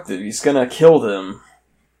destructive. He's gonna kill them.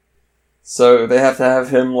 So they have to have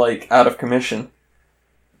him, out of commission.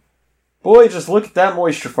 Boy, just look at that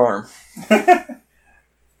moisture farm.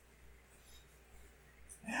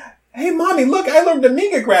 Hey, Mommy, look, I learned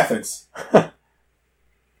Amiga graphics.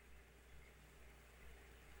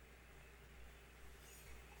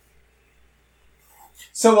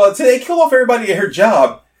 So today they killed off everybody at her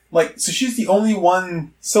job. Like, so she's the only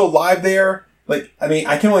one still alive there. Like, I mean,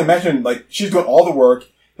 I can only imagine, like, she's doing all the work.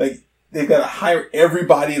 Like, they've got to hire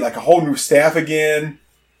everybody, like, a whole new staff again.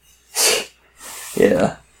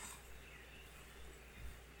 Yeah.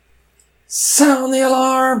 Sound the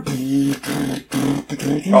alarm!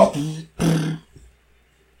 Oh.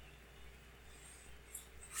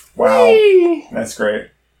 Wow. Whee! That's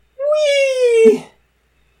great. Whee!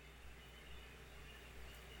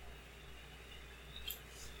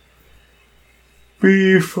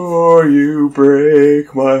 Before you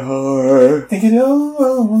break my heart. Think it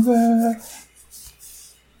over.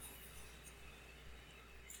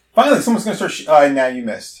 Finally, someone's going to start... now you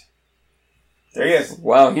missed. There he is.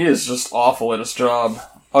 Wow, he is just awful at his job.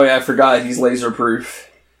 Oh yeah, I forgot, he's laser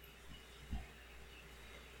proof.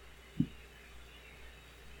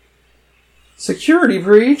 Security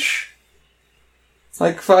breach?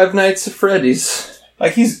 Like Five Nights at Freddy's.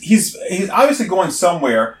 Like, he's obviously going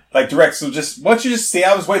somewhere, like, direct, so just, why don't you just stay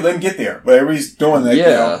out of his way, let him get there. Whatever he's doing, like, yeah.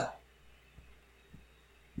 you know.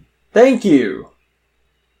 Thank you.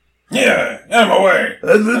 Yeah, out of my way.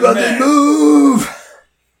 Everybody move!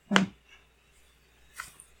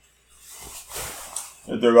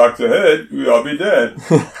 If they're locked ahead, we'd all be dead.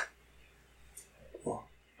 Oh,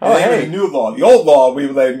 hey. The new law. The old law, we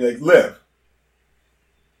would let him, like, live.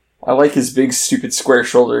 I like his big, stupid, square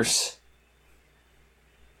shoulders.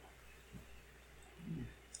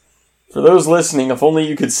 For those listening, if only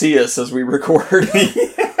you could see us as we record.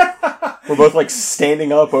 We're both, like,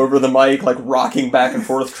 standing up over the mic, like, rocking back and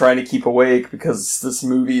forth, trying to keep awake, because this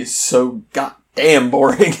movie is so goddamn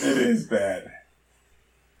boring. It is bad.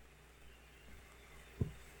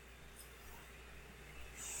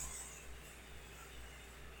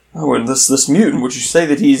 Oh, and this mutant, would you say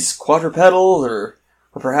that he's quadrupedal, or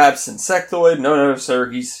perhaps insectoid? No, sir,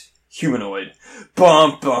 he's humanoid.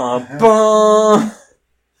 Bum, bum, bum!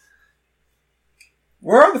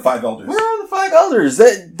 Where are the five elders? Where are the five elders?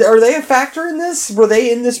 Are they a factor in this? Were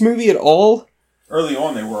they in this movie at all? Early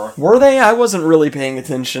on they were. Were they? I wasn't really paying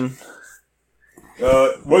attention.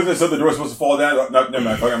 Wasn't it so the door supposed to fall down? No, never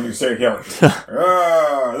mind. I'm going to stay here.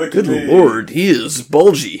 Look Good at me. lord, he is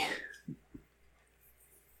bulgy.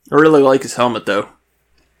 I really like his helmet, though.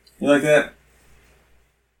 You like that?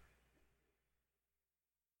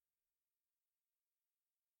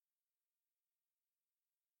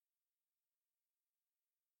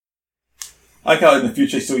 I like how in the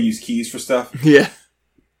future they still use keys for stuff. Yeah.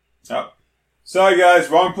 Oh. Sorry guys,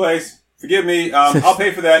 wrong place. Forgive me. I'll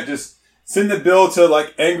pay for that. Just send the bill to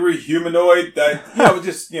like angry humanoid that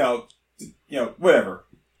just whatever.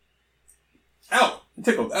 Ow! It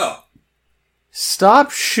tickled. Ow.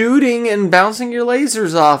 Stop shooting and bouncing your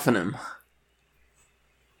lasers off of him.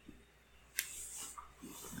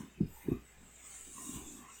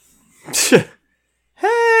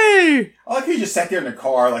 Hey! I like how he just sat there in the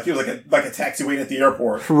car like he was like a taxi waiting at the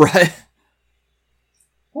airport. Right.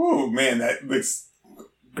 Oh man, that looks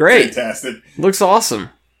great. Fantastic. Looks awesome.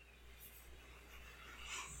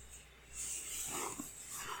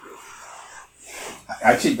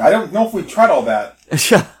 Actually, I don't know if we tried all that.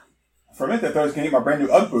 Yeah. For a minute, I thought I was going to get my brand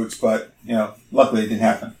new UGG boots, but, luckily it didn't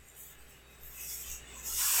happen.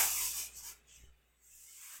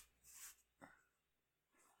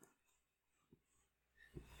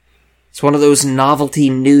 It's one of those novelty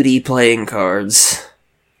nudie playing cards.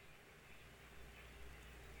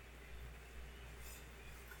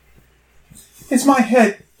 It's my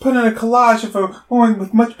head put on a collage of a woman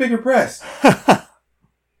with much bigger breasts.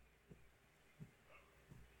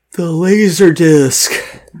 The laser disc.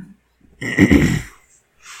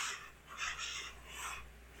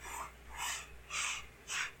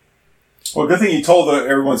 Well, good thing you told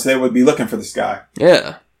everyone so they would be looking for this guy.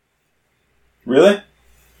 Yeah. Really?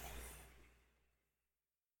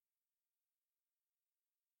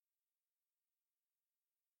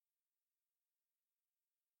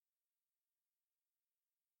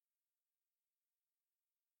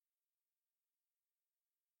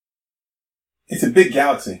 It's a big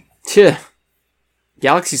galaxy. Yeah.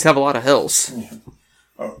 Galaxies have a lot of hills. Yeah.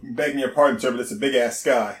 Oh, beg me your pardon, sir, but it's a big-ass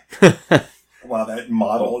sky. Wow, that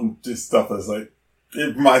model and just stuff is like...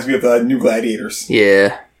 It reminds me of the new Gladiators.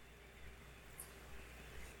 Yeah.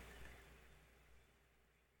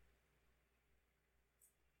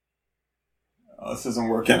 Oh, this isn't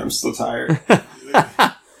working. I'm still tired.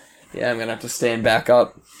 Yeah, I'm gonna have to stand back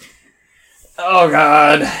up. Oh,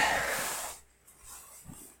 God.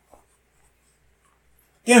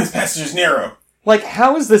 Again, this passage is narrow. Like,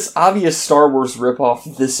 how is this obvious Star Wars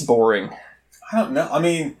ripoff this boring? I don't know. I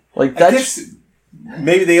mean... Like, I that's... guess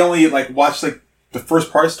maybe they only, watched, the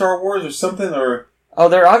first part of Star Wars or something, or... Oh,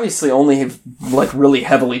 they're obviously only, like, really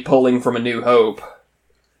heavily pulling from A New Hope.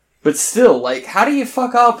 But still, like, how do you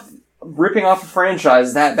fuck up ripping off a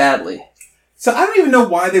franchise that badly? So I don't even know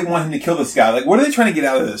why they want him to kill this guy. Like, what are they trying to get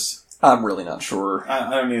out of this? I'm really not sure. I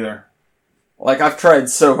don't either. Like, I've tried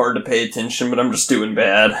so hard to pay attention, but I'm just doing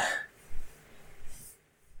bad.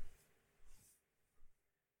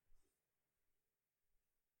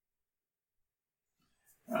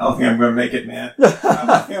 I don't think I'm going to make it, man. I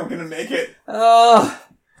don't think I'm going to make it.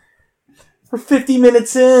 We're 50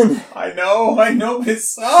 minutes in. I know, but it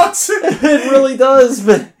sucks. It really does,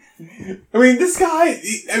 but... I mean, this guy,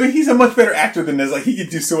 he's a much better actor than this. Like, he could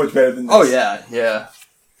do so much better than this. Oh, yeah.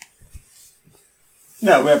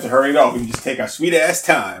 No, we have to hurry it off. We can just take our sweet-ass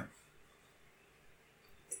time.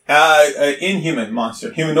 Inhuman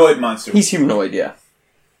monster. Humanoid monster. He's humanoid, yeah.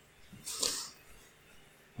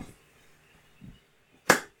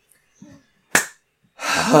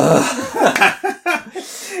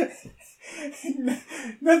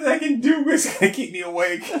 Nothing I can do is going to keep me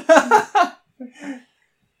awake.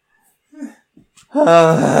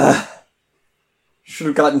 Should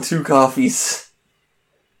have gotten 2 coffees.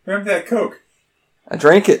 Remember that Coke? I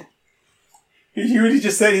drank it. He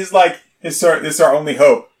just said he's like, this is our only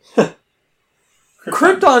hope.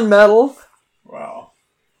 Krypton metal. Wow.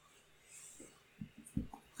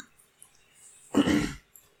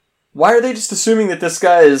 Why are they just assuming that this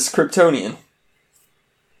guy is Kryptonian?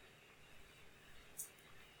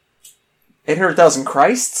 800,000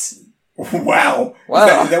 Christs? Wow.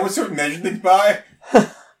 Is that what sort of measure things by?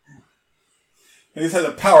 This has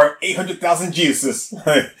a power of 800,000 Jesus.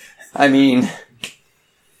 I mean...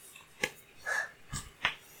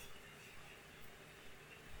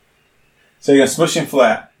 So you're going to smush him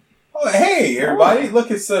flat. Oh, hey, everybody. Look,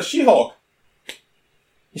 it's She-Hulk.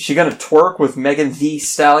 Is she gonna twerk with Megan Thee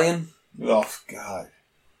Stallion? Oh, God.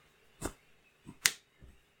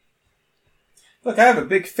 Look, I have a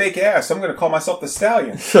big fake ass. I'm going to call myself the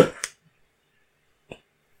Stallion.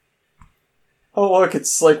 Oh, look,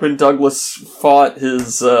 it's like when Douglas fought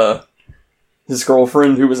his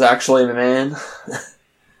girlfriend who was actually a man.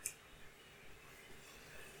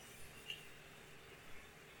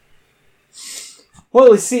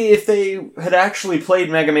 Well, you see, if they had actually played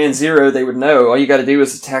Mega Man Zero, they would know. All you gotta do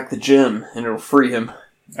is attack the gym, and it'll free him.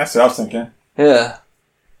 That's what I was thinking. Yeah.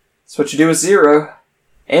 That's what you do with Zero.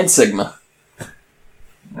 And Sigma.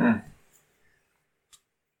 Mm.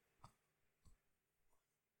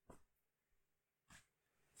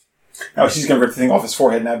 Oh, she's gonna rip the thing off his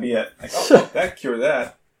forehead and that'd be it. Like, oh, that cure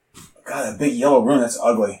that. God, that big yellow rune, that's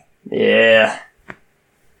ugly. Yeah.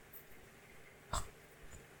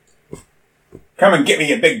 Come and get me,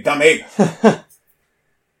 you big dumb ape.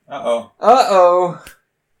 Uh-oh.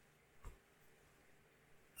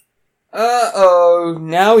 Uh-oh.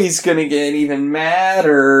 Now he's gonna get even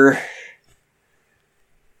madder.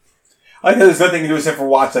 I know there's nothing to do except for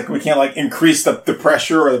watch. Like, we can't, like, increase the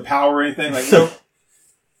pressure or the power or anything. Like, no.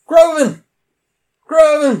 Groven!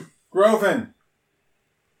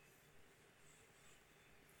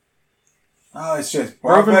 Oh, it's just...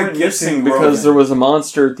 Groven went missing because there was a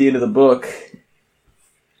monster at the end of the book.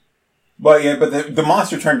 But the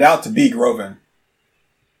monster turned out to be Groven.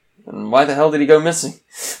 And why the hell did he go missing?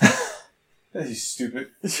 He's stupid.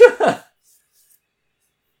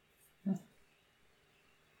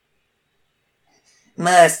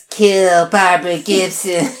 Must kill Barbara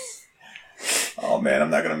Gibson. Oh man, I'm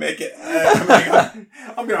not gonna make it.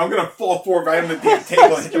 I'm gonna fall forward right on the damn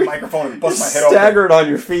table and hit the microphone and bust my head open. Staggered on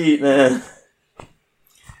your feet, man.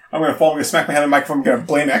 I'm gonna fall. I'm gonna smack my head on the microphone. I'm gonna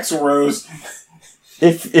blame Axl Rose.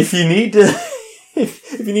 If you need to,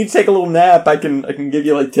 if you need to take a little nap, I can give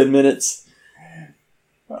you like 10 minutes.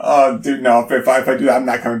 Oh, dude, no. If I do that, I'm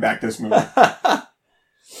not coming back to this movie.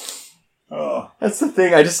 Oh. That's the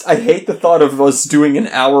thing. I hate the thought of us doing an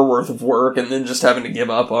hour worth of work and then just having to give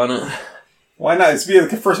up on it. Why not? It's the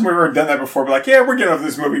first time we've ever done that before. We're like, yeah, we're getting off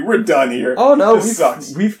this movie. We're done here. Oh no, this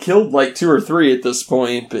sucks. We've killed like 2 or 3 at this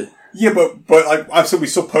point, but yeah, but like I'm so we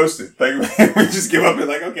still post it. Like we just give up and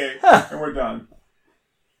like okay, and we're done.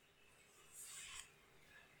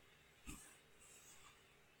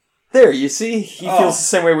 There, you see, he feels the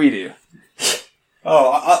same way we do.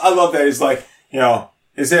 Oh, I love that. It's like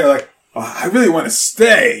is there like I really want to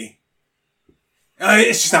stay.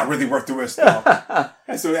 It's just not really worth the risk, though.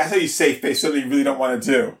 That's how you save face something you really don't want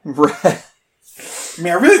to do. Right. I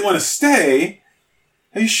mean, I really want to stay.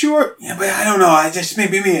 Are you sure? Yeah, but I don't know. I just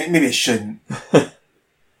maybe I shouldn't.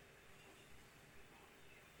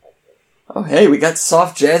 Oh, hey, we got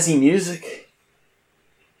soft jazzy music.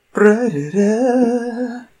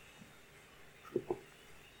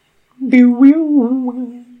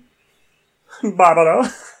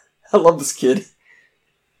 Barbara. I love this kid.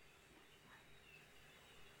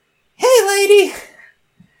 Hey, lady!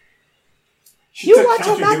 You watch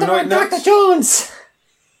your mouth on Dr. Jones!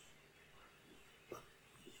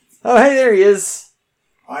 Oh, hey, there he is.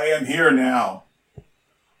 I am here now.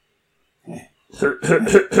 Yeah.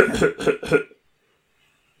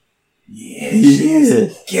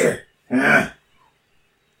 Get her.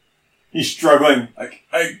 He's struggling.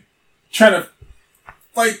 I trying to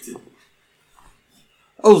fight.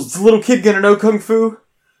 Oh, is the little kid gonna know Kung Fu?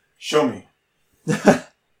 Show me.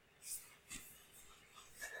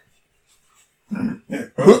 I'm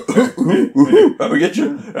gonna get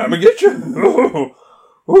you. I'm gonna get you.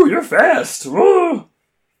 Oh, you're fast. Oh.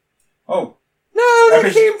 Oh. No,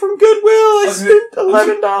 that came from Goodwill. I spent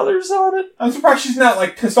 $11 on it. I'm surprised she's not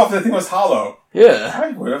like pissed off that the thing was hollow. Yeah.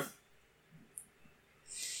 I would have.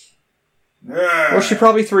 Well, she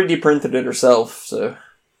probably 3D printed it herself, so.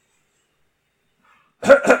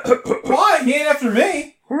 Why? He ain't after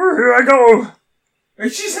me. Here I go.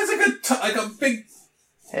 She just has like a big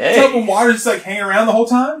Hey. tub of water just like hanging around the whole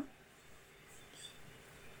time.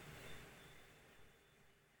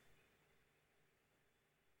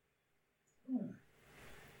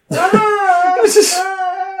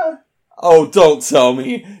 Oh, don't tell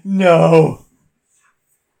me. No.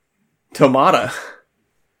 Tomata.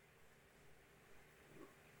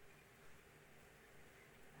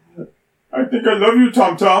 I think I love you,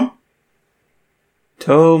 Tom Tom.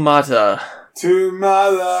 Tomata.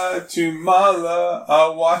 Tumala,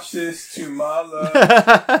 I'll watch this, Tumala.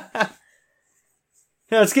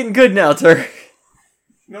 Yeah, it's getting good now, Turk.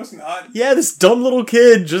 No, it's not. Yeah, this dumb little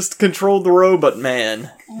kid just controlled the robot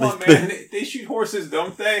man. Come on, man. They shoot horses,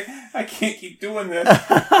 don't they? I can't keep doing this.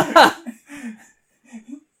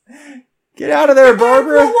 Get out of there,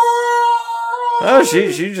 Barbara! Oh,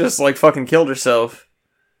 she just like fucking killed herself.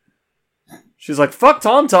 She's like, fuck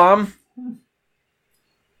Tom Tom.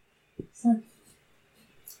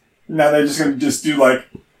 Now they're just gonna do like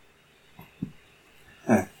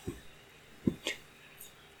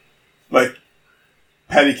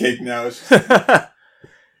patty cake now. It's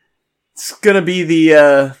gonna be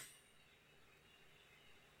the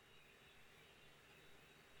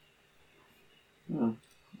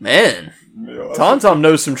man. Tom Tom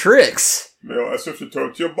knows some tricks. May I ask if you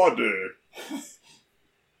touch your body?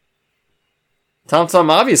 Tom Tom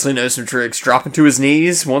obviously knows some tricks. Dropping to his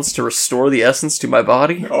knees, wants to restore the essence to my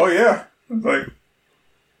body. Oh yeah, it's like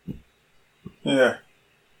yeah.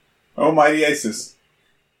 Oh mighty Isis.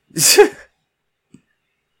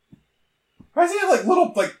 Why does he have like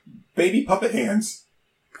little like baby puppet hands?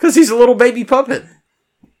 Because he's a little baby puppet.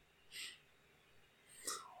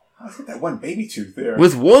 Let's get that one baby tooth there.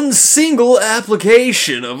 With one single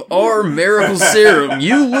application of our miracle serum,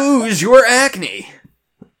 you lose your acne.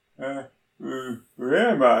 Where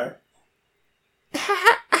am I?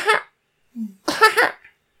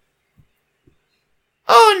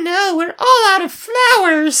 Oh no, we're all out of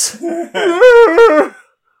flowers.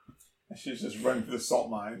 She's just running for the salt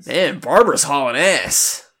mines. Man, Barbara's hauling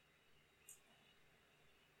ass.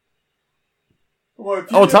 Well,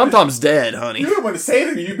 Oh, Tom Tom's dead, honey. You didn't want to say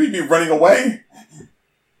anything. You'd be running away.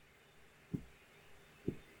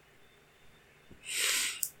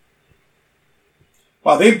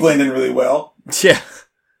 Wow, they blend in really well. Yeah.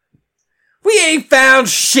 We ain't found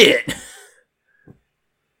shit.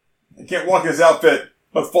 I can't walk in this outfit.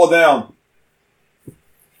 Let's fall down.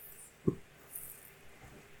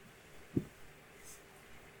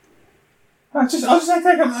 I'll just act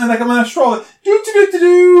like I'm on a stroller.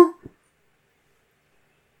 Do.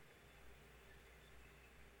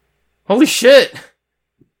 Holy shit.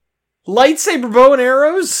 Lightsaber bow and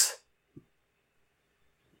arrows?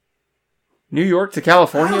 New York to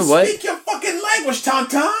California, I don't what? speak your fucking language, Tom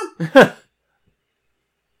Tom.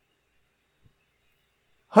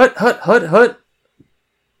 Hut.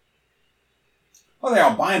 Oh, they're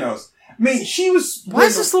albinos. I mean, she was... Why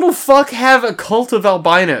does this little fuck have a cult of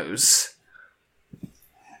albinos?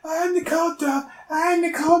 I'm the cult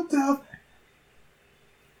of...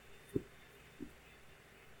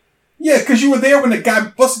 Yeah, because you were there when the guy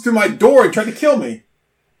busted through my door and tried to kill me.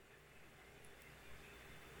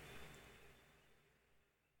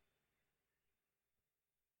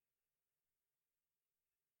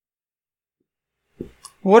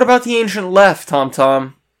 What about the ancient left, Tom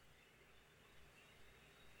Tom?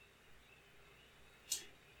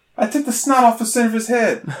 I took the snot off the center of his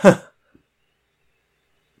head.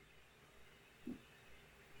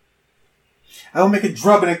 I will make a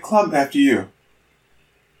drub and a clump after you.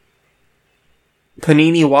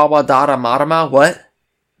 Panini Wawa Dada Marama, what?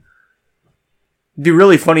 It'd be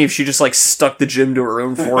really funny if she just, like, stuck the gem to her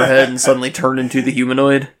own forehead and suddenly turned into the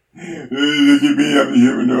humanoid. Look at me, I'm the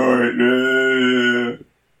humanoid.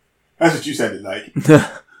 That's what you sounded like. You're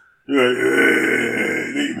like,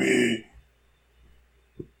 look at me.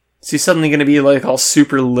 Is he suddenly going to be, like, all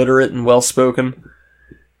super literate and well-spoken?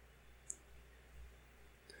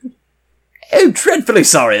 Oh, dreadfully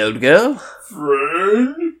sorry, old girl.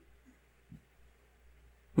 Friend?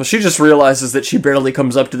 Well, she just realizes that she barely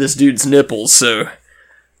comes up to this dude's nipples, so...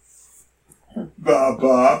 Ba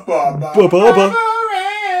ba ba ba Ba ba ba.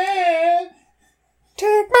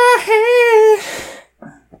 Take my hand.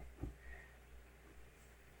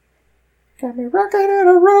 Got me rocking and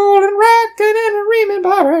a rolling, rocking and a reaming,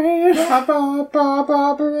 Bobby. Ba, ba, ba,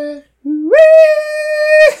 ba, ba. Woo!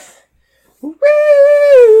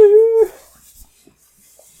 Woo!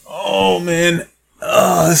 Oh, man.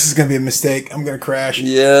 Oh, this is going to be a mistake. I'm going to crash.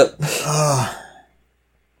 Yep.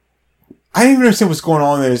 I don't even understand what's going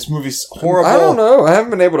on there. This movie's horrible. I don't know. I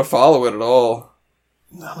haven't been able to follow it at all.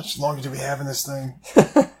 How much longer do we have in this thing?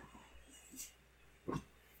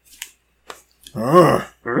 I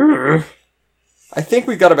think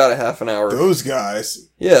we got about a half an hour. Those guys.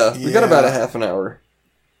 Yeah, we got Yeah. about a half an hour.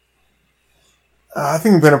 I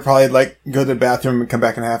think I'm going to probably go to the bathroom and come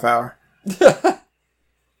back in a half hour.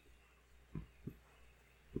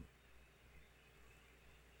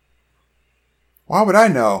 Why would I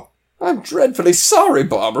know? I'm dreadfully sorry,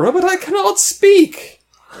 Barbara, but I cannot speak.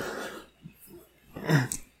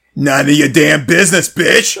 None of your damn business,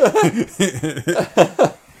 bitch!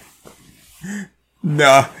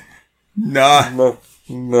 Nah. No.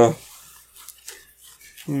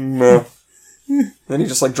 Then he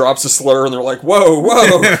just, like, drops a slur, and they're like, whoa.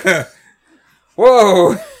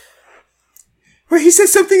 Whoa. Wait, he said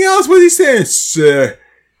something else. What did he say?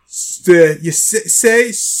 You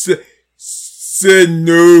say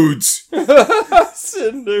nudes.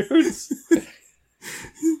 Send nudes.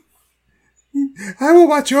 I will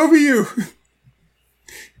watch over you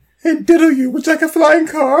and diddle you with like a flying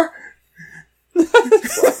car.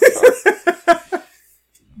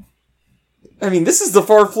 I mean, this is the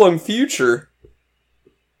far-flung future.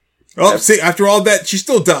 Oh, see, after all that, she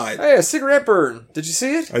still died. Hey, a cigarette burn. Did you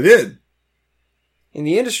see it? I did. In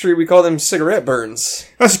the industry, we call them cigarette burns.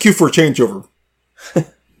 That's a cue for a changeover.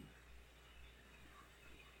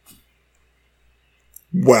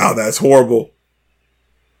 Wow, that's horrible.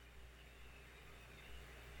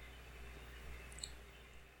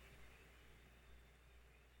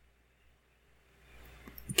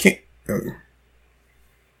 Can't.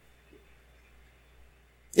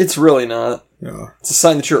 It's really not. No. It's a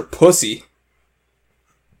sign that you're a pussy.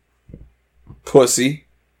 Pussy.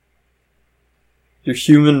 Your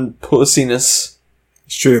human pussiness.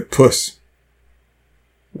 Straight up puss.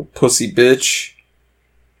 Pussy bitch.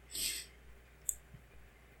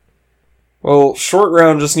 Well, Short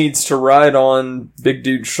Round just needs to ride on Big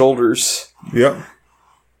Dude's shoulders. Yep.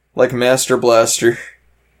 Like Master Blaster.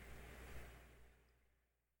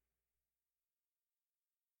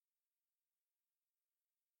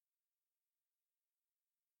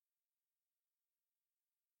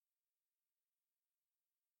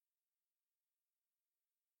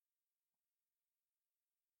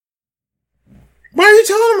 Why are you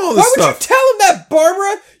telling him all this Why would stuff? you tell him that,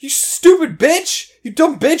 Barbara? You stupid bitch! You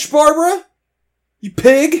dumb bitch, Barbara! You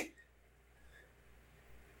pig!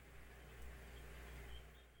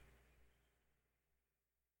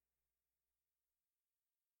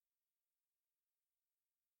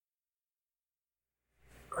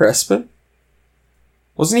 Crespin?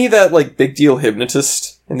 Wasn't he that, like, big deal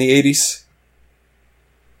hypnotist in the 80s?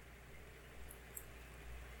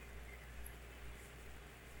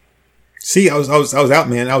 See, I was out,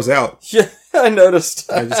 man. I was out. Yeah, I noticed.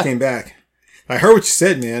 I just came back. I heard what you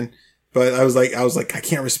said, man, but I was like, I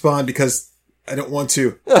can't respond because I don't want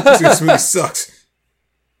to. This movie sucks.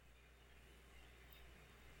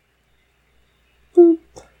 Boop.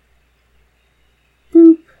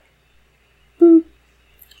 Boop. Boop.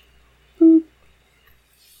 Boop.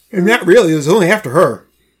 And not really. It was only after her.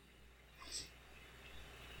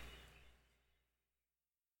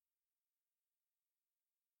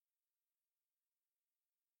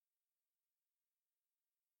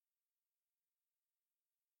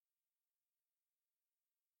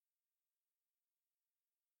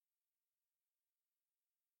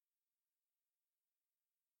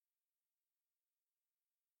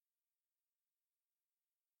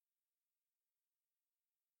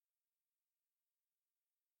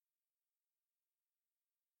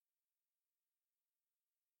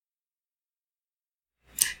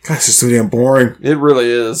 God, this is so damn boring. It really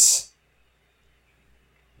is.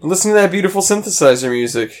 Listen to that beautiful synthesizer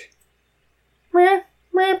music. Meep,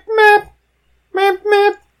 meep, meep. Meep,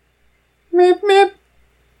 meep. Meep, meep.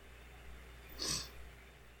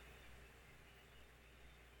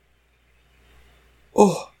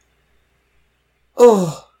 Oh.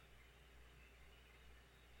 Oh.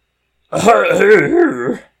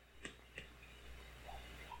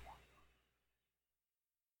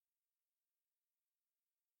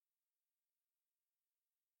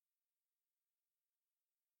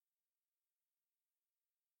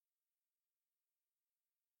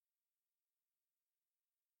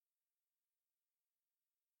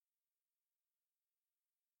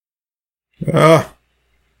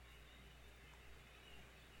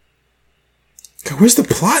 God, where's the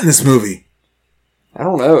plot in this movie? I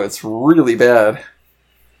don't know. It's really bad.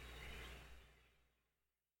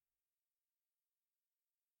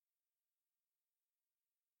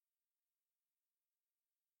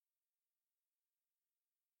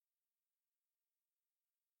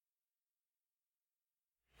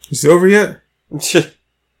 Is it over yet?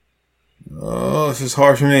 Oh, this is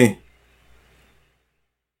hard for me.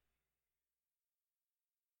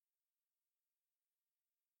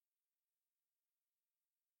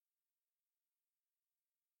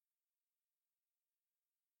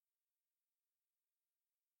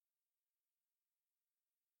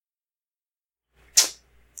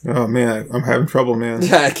 Oh man, I'm having trouble, man.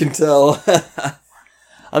 Yeah, I can tell.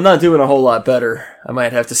 I'm not doing a whole lot better. I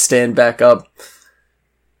might have to stand back up.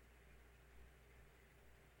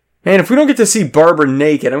 Man, if we don't get to see Barbara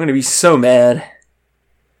naked, I'm going to be so mad.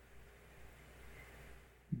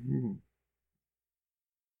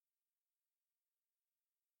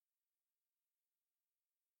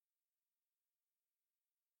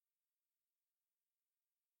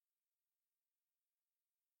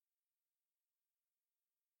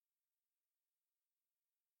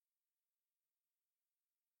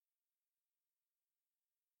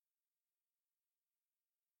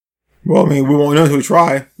 Well, I mean, we won't know until we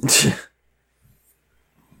try.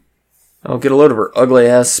 I'll get a load of her ugly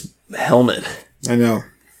ass helmet. I know.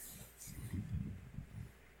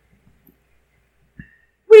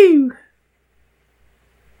 Woo!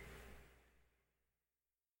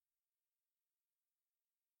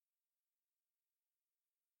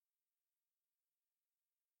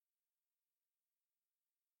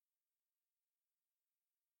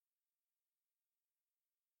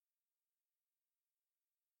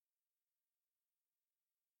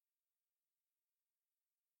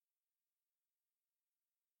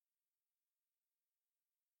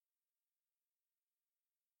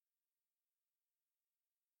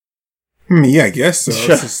 Yeah, I guess so.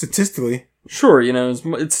 Statistically. Sure, you know,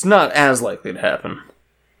 it's not as likely to happen.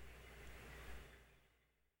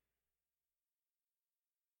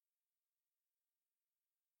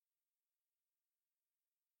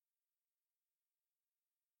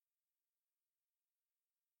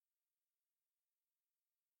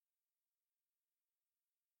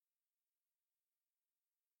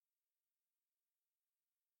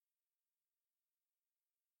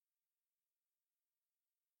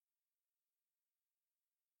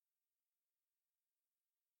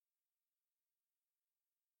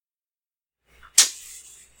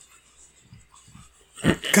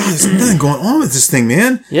 God, there's nothing going on with this thing,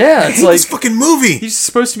 man. Yeah, I it's hate like this fucking movie. he's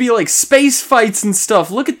supposed to be like space fights and stuff.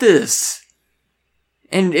 Look at this.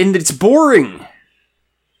 And it's boring.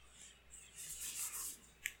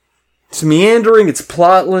 It's meandering, it's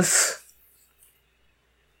plotless.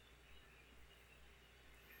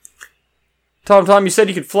 Tom, you said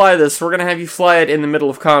you could fly this. We're gonna have you fly it in the middle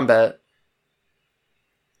of combat.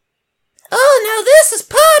 Oh, now this is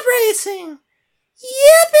pod racing!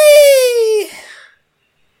 Yippee!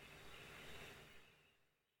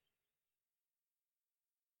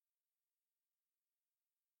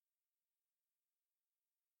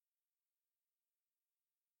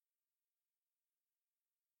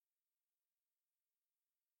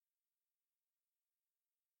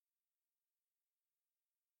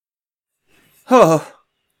 Oh,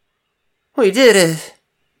 We did it.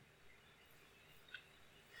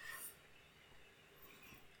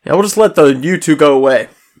 yeah, we'll just let the you two go away.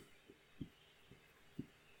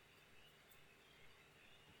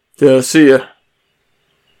 Yeah, see ya.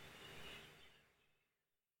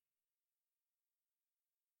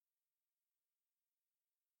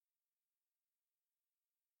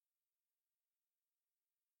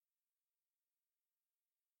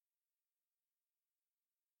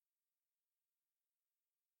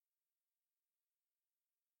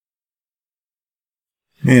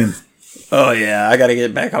 Man. Oh yeah, I gotta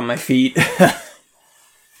get back on my feet.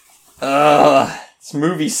 This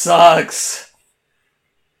movie sucks.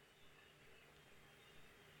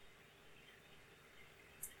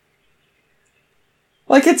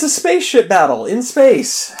 Like, it's a spaceship battle in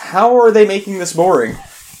space. How are they making this boring?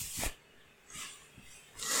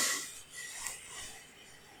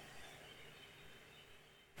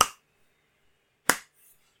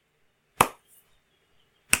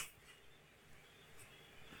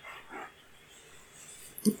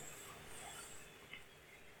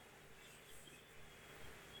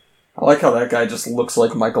 I like how that guy just looks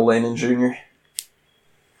like Michael Landon Jr.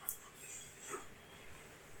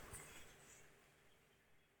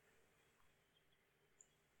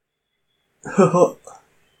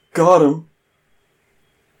 Got him.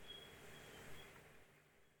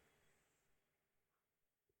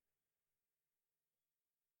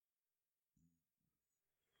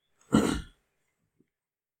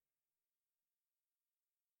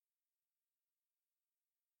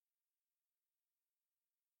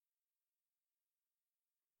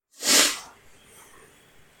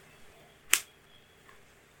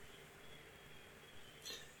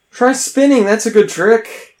 Try spinning, that's a good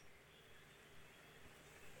trick.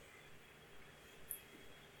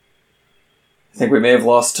 I think we may have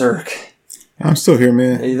lost Turk. I'm still here,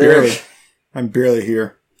 man. Are you there? Barely. I'm barely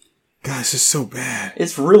here. God, this is so bad.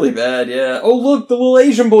 It's really bad, yeah. Oh, look, the little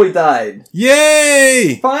Asian boy died.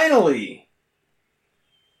 Yay! Finally!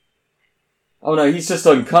 Oh no, he's just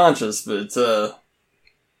unconscious, but,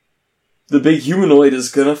 the big humanoid is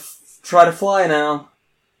gonna try to fly now.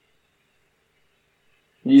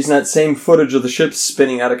 Using that same footage of the ship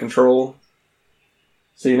spinning out of control.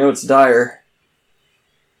 So you know it's dire.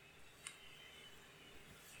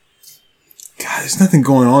 God, there's nothing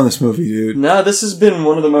going on in this movie, dude. No, this has been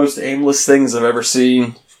one of the most aimless things I've ever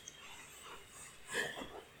seen.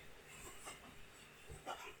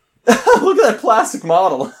 Look at that plastic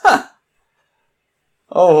model.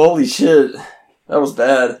 Oh, holy shit. That was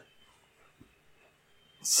bad.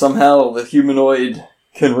 Somehow the humanoid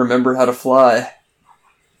can remember how to fly.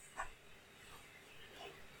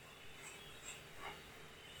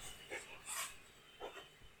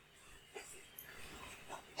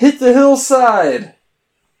 Hit the hillside!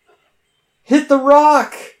 Hit the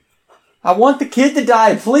rock! I want the kid to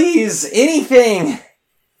die, please! Anything!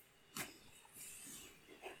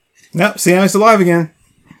 Nope, Sammy's alive again.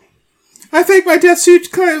 I think my death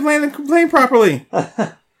suit landed the plane properly.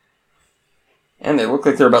 And they look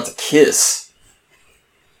like they're about to kiss.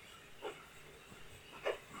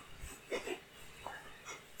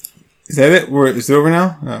 Is that it? Is it over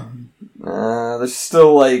now? Oh. There's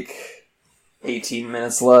still like 18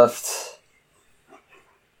 minutes left.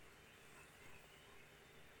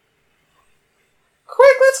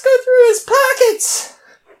 Quick, let's go through his pockets!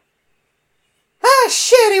 Ah,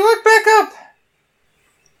 shit, he woke back up!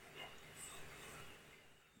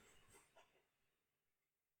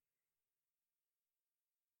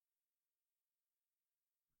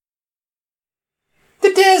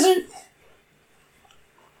 The desert!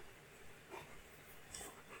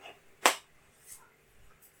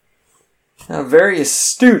 A very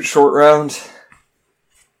astute short round.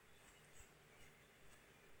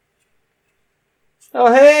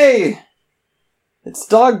 Oh hey! It's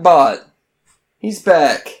Dogbot. He's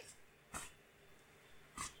back.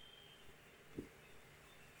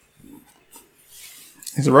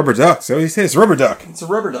 It's a rubber duck. So he says it's a rubber duck. It's a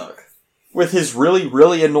rubber duck. With his really,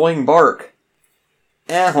 really annoying bark.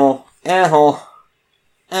 How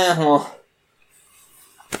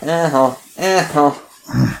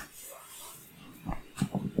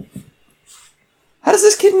does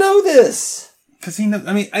this kid know this? Because he knows,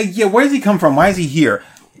 yeah, where does he come from? Why is he here?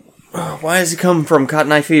 Why does he come from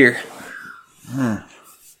Cotton Eye Fear?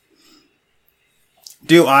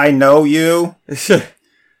 Do I know you?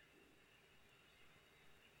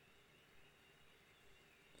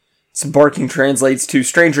 Some barking translates to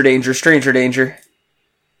stranger danger, stranger danger.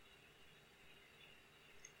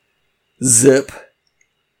 Zip.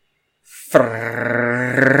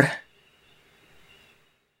 Frrrr.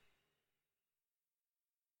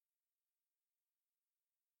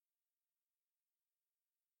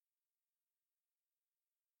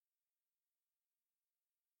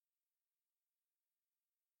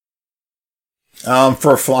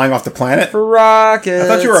 For flying off the planet? For rockets. I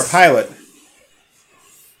thought you were a pilot.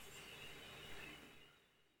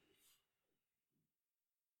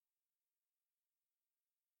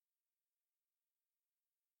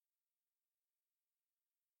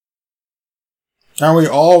 Aren't we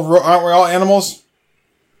all animals?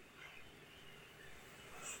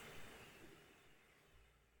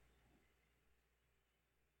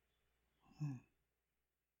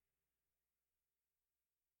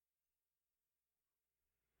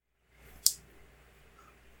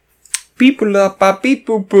 Beep-a-la-ba,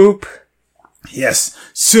 beep-boop-boop. Yes,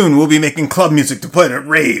 soon we'll be making club music to play at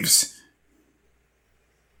raves.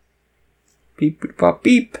 Beep, pop,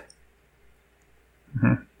 beep.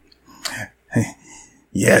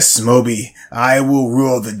 Yes, Moby, I will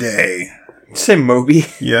rule the day. Say Moby.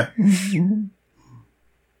 Yeah.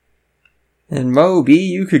 And Moby,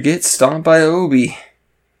 you could get stomped by Obi.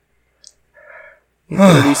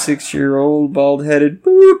 36-year-old, bald-headed,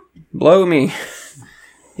 boop, blow me.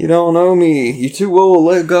 You don't know me. You too old,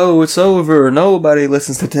 let go, it's over. Nobody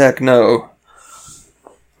listens to techno.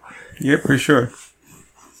 Yeah, pretty sure.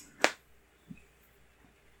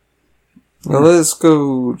 Now let's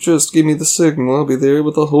go. Just give me the signal. I'll be there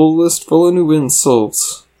with a whole list full of new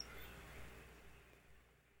insults.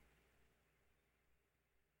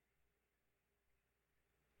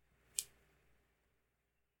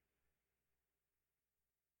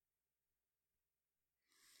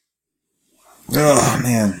 Oh,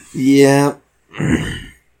 man. Yeah.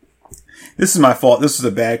 This is my fault. This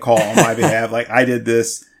was a bad call on my behalf. Like, I did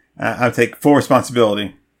this. I take full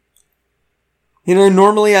responsibility. You know,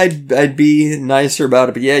 normally I'd be nicer about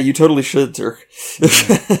it, but yeah, you totally should, Turk. Do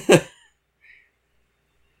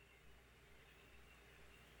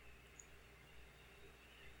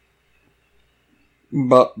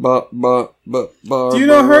you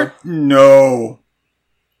know her? No.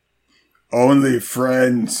 Only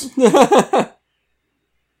friends.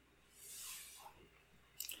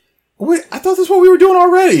 Wait, I thought this is what we were doing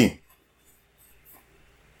already.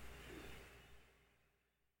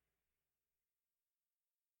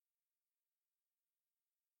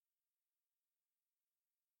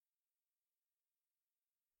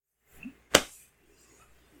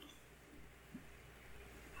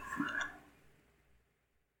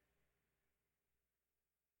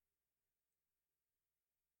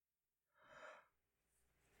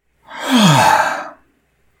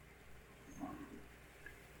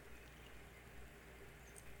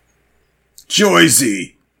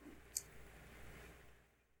 Joyzy.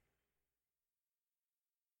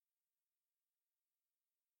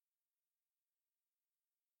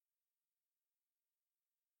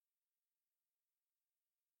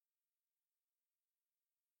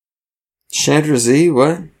 Chandra Z,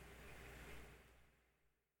 what?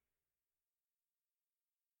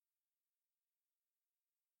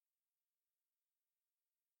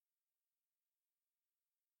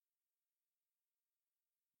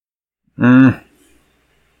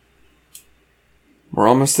 We're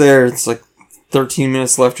almost there. It's like 13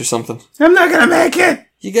 minutes left or something. I'm not gonna make it.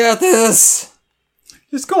 You got this.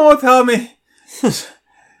 Just go on without me.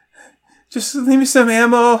 Just leave me some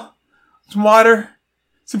ammo, some water,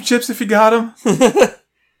 some chips if you got them.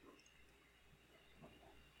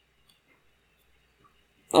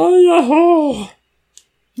 Oh, yeah.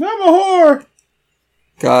 I'm a whore.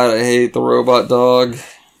 God, I hate the robot dog.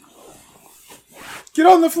 Get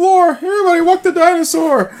on the floor. Everybody walk the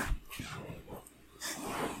dinosaur.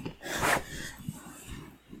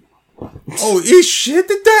 Oh, shit.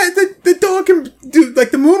 The dog can do,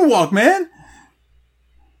 like, the moonwalk, man.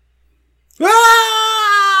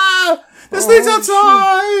 Ah! This thing's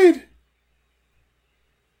outside! Shit.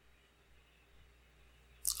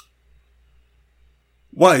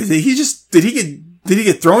 What? Did he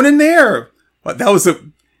get thrown in there? What,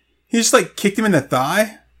 he just, like, kicked him in the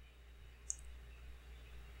thigh?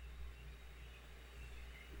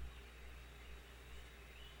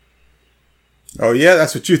 Oh, yeah?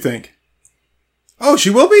 That's what you think. Oh,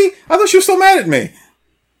 she will be? I thought she was still mad at me.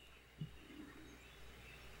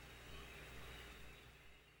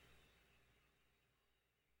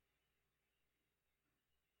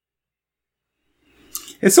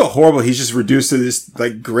 It's so horrible he's just reduced to this,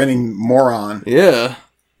 like, grinning moron. Yeah.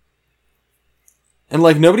 And,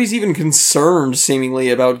 like, nobody's even concerned,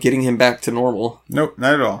 seemingly, about getting him back to normal. Nope,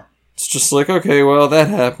 not at all. It's just like, okay, well, that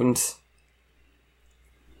happened.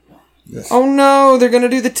 Yes. Oh no, they're gonna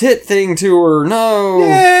do the tit thing to her. No.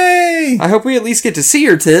 Yay! I hope we at least get to see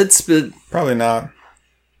her tits, but... Probably not.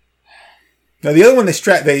 Now, the other one, they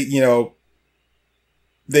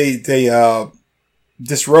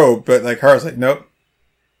disrobe, but, like, her, I was like, nope.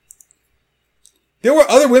 There were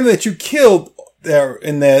other women that you killed there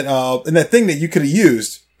in that thing that you could have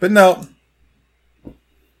used, but no.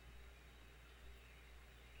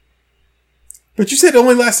 But you said it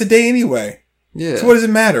only lasts a day anyway. Yeah. So what does it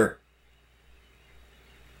matter?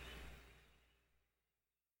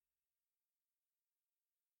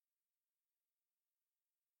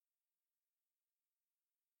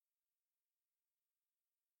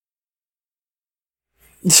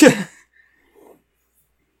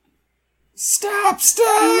 Stop!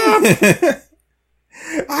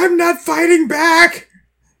 I'm not fighting back!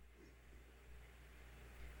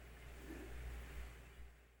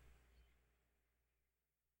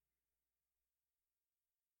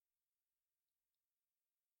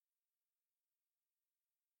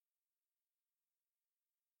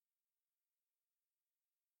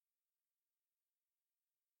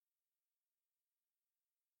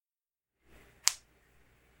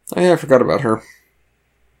 Oh yeah, I forgot about her.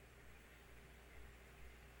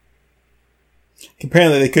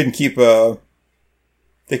 Apparently, they couldn't keep they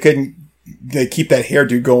keep that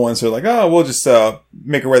hairdo going. So like, oh, we'll just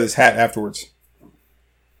make her wear this hat afterwards.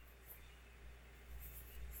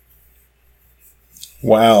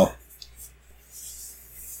 Wow.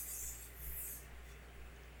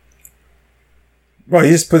 Well,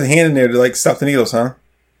 he just put a hand in there to like stop the needles, huh?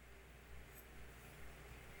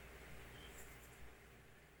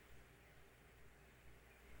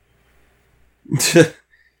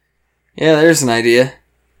 Yeah, there's an idea.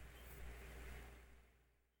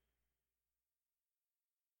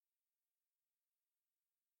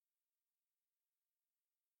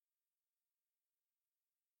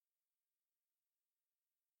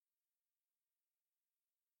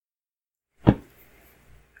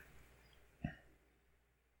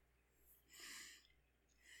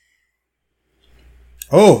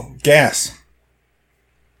 Oh, gas.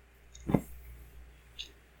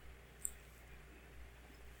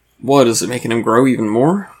 What, is it making him grow even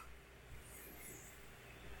more?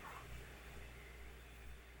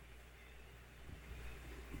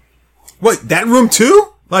 What, that room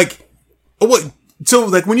too? Like, oh, what? So,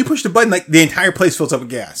 like, when you push the button, like, the entire place fills up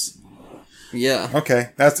with gas. Yeah.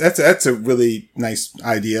 Okay, that's a really nice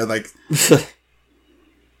idea. Like,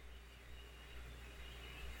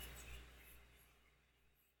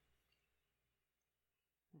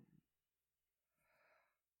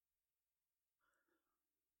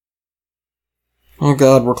 Oh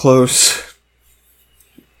god, we're close.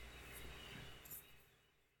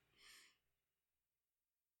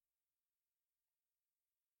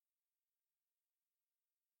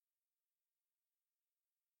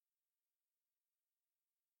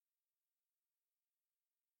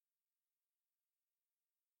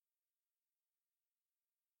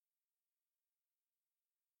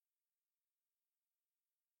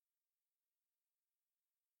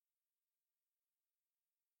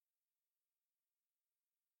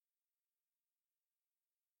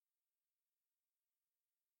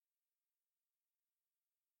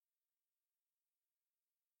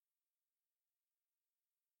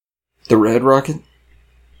 The Red Rocket?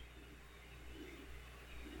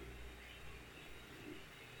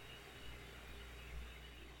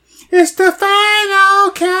 it's the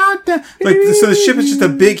final countdown. Like, so the ship is just a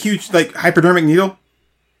big, huge, like, hypodermic needle?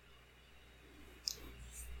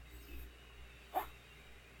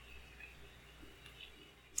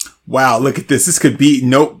 Wow, look at this. This couldn't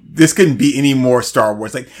be any more Star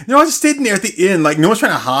Wars. Like, they're all just sitting there at the end. Like, no one's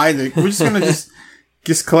trying to hide. Like, we're just gonna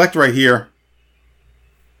just collect right here.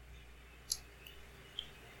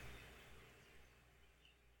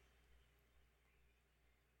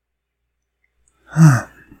 Huh.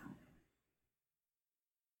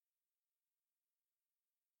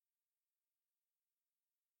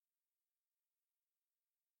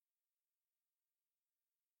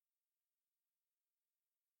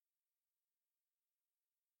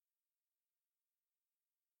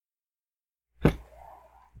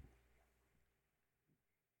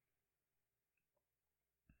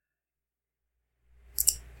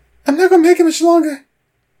 I'm not gonna make it much longer.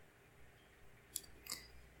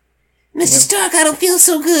 Mr. Stark, I don't feel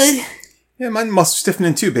so good. Yeah, my muscles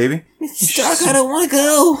stiffening too, baby. Mr. Stark, I don't want to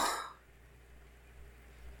go.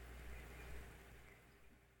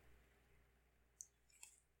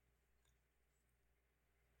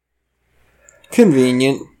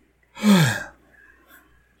 Convenient.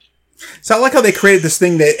 So I like how they created this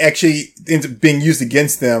thing that actually ends up being used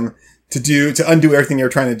against them to undo everything they were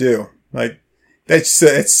trying to do. Like,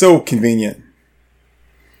 it's so convenient.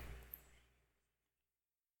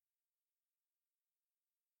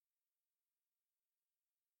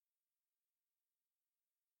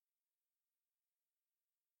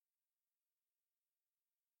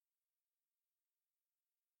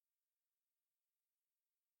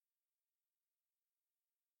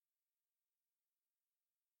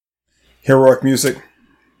 Heroic music.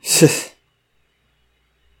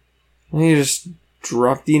 You just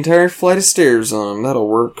drop the entire flight of stairs on him. That'll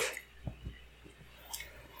work.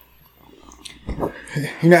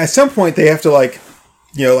 You know, at some point they have to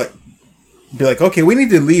be like, okay, we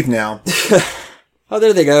need to leave now. Oh,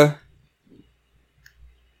 there they go.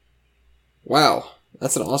 Wow,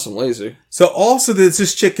 that's an awesome laser. So also that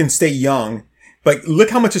this chick can stay young. Like,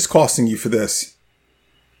 look how much it's costing you for this.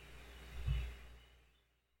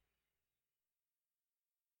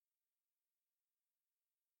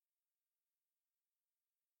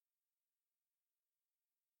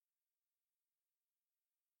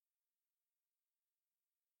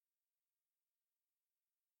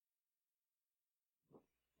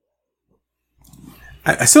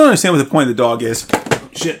 I still don't understand what the point of the dog is.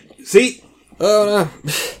 shit. See? Oh,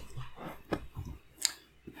 no.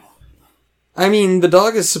 I mean, the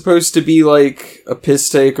dog is supposed to be like a piss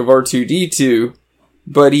take of R2-D2,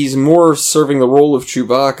 but he's more serving the role of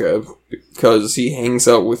Chewbacca because he hangs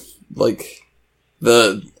out with, like,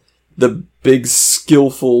 the big,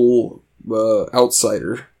 skillful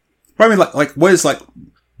outsider. I mean, like, what is, like,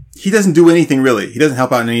 he doesn't do anything, really. He doesn't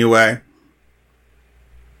help out in any way.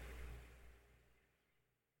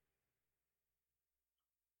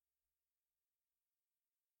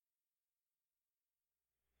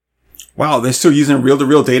 Wow, they're still using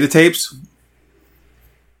reel-to-reel data tapes?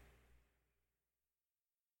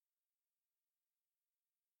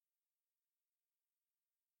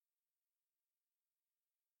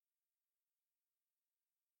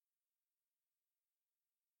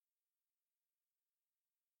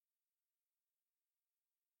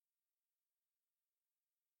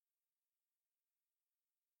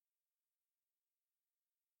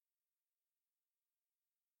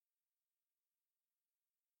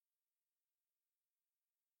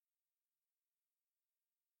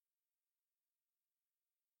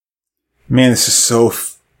 Man, this is so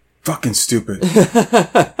fucking stupid.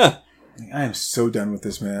 I am so done with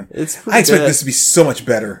this, man. I expect this to be so much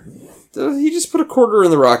better. He just put a quarter in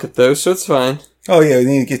the rocket, though, so it's fine. Oh, yeah, we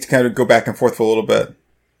need to get to kind of go back and forth for a little bit.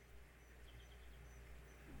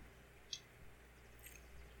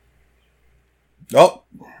 Oh.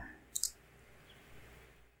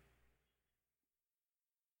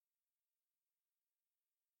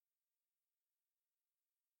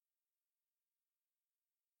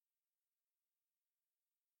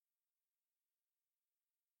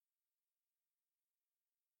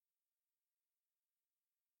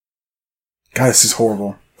 God, this is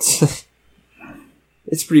horrible.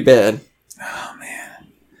 It's pretty bad. Oh, man.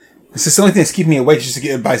 This is the only thing that's keeping me awake, just to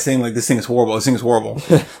get by saying, like, this thing is horrible. This thing is horrible.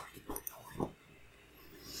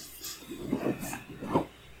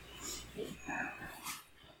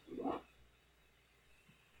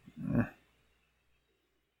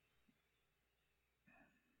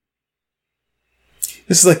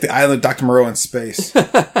 This is like the island of Dr. Moreau in space.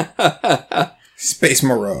 Space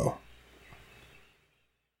Moreau.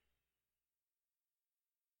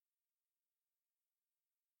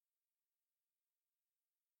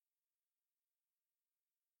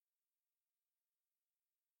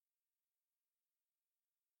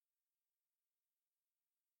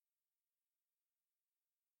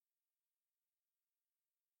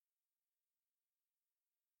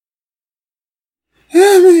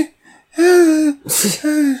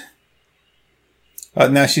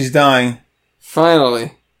 Now she's dying.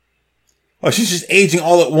 Finally. Oh, she's just aging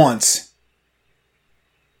all at once.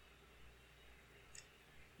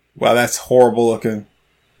 Wow, that's horrible looking.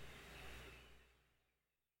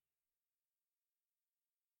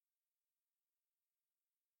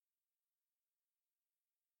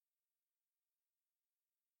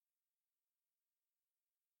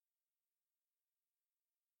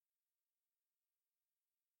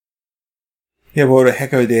 Yeah, but what a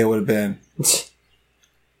heck of a day it would have been.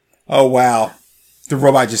 Oh, wow. The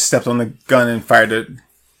robot just stepped on the gun and fired it.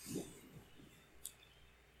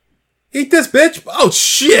 Eat this, bitch! Oh,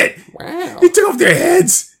 shit! Wow. He took off their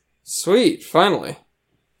heads! Sweet, finally.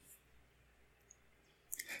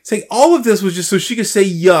 It's like, all of this was just so she could say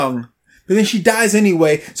young, but then she dies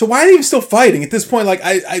anyway, so why are they even still fighting? At this point, like,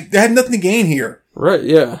 I had nothing to gain here. Right,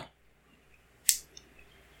 yeah.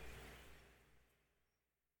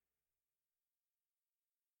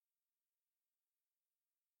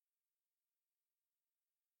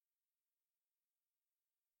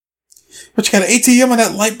 What, you got an ATM on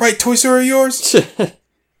that light bright Toy Story of yours? Is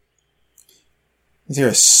there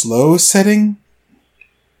a slow setting?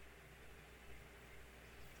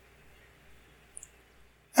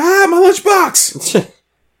 Ah, my lunchbox!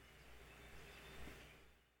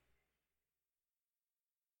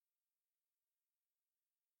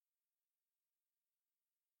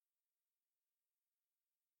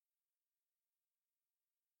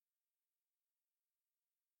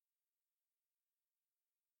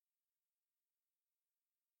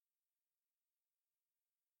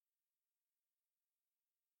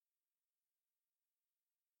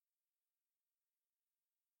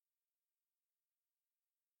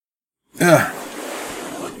 Ugh.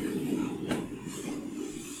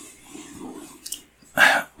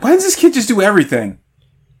 Why does this kid just do everything?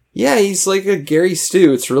 Yeah, he's like a Gary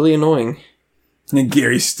Stu. It's really annoying. And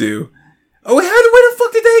Gary Stu. Oh, where the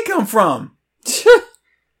fuck did they come from?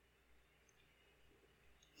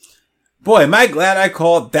 Boy, am I glad I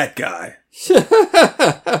called that guy.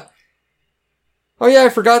 Oh yeah, I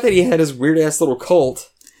forgot that he had his weird-ass little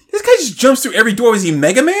cult. This guy just jumps through every door. Is he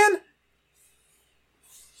Mega Man?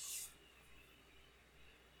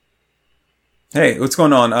 Hey, what's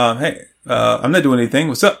going on? I'm not doing anything.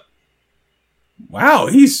 What's up? Wow,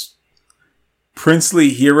 he's princely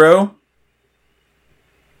hero.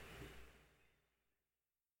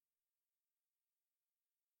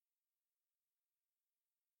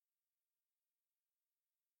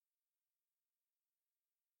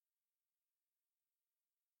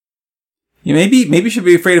 You maybe you should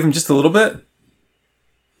be afraid of him just a little bit.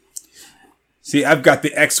 See, I've got the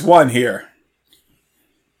X1 here.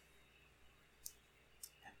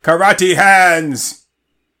 Karate hands!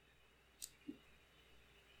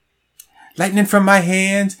 Lightning from my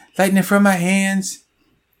hands. Lightning from my hands.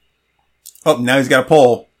 Oh, now he's got a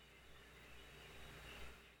pole.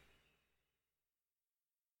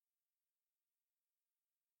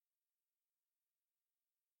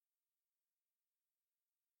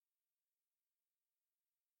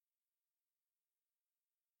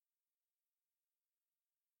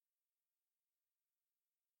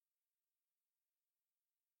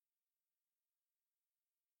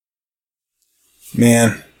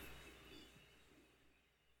 Man.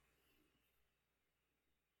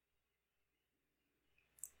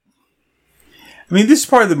 I mean, this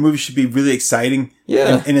part of the movie should be really exciting.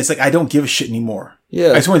 Yeah. And it's like, I don't give a shit anymore.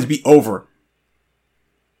 Yeah. I just want it to be over.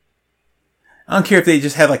 I don't care if they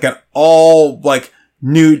just had like an all, like,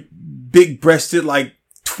 nude, big-breasted, like,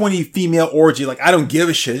 20 female orgy. Like, I don't give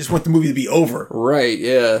a shit. I just want the movie to be over. Right,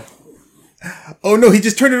 yeah. Oh no, he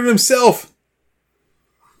just turned it on himself.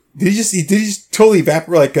 Did he just totally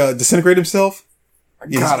evaporate, like, disintegrate himself?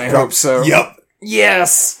 God, I hope so. Yep.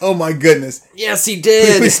 Yes! Oh my goodness. Yes, he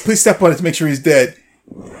did! Please step on it to make sure he's dead.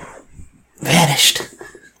 Vanished.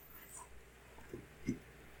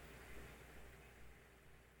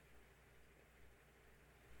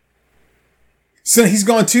 So he's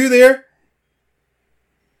gone too there?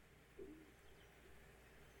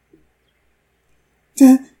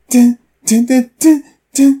 Dun, dun, dun, dun, dun,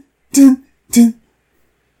 dun, dun, dun.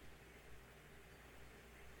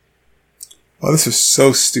 Oh, this was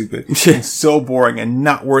so stupid. And so boring and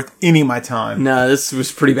not worth any of my time. Nah, this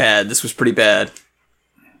was pretty bad.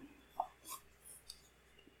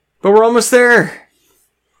 But we're almost there.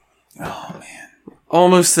 Oh, man.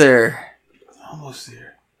 Almost there. Almost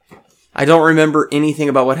there. I don't remember anything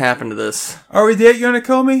about what happened to this. Are we there,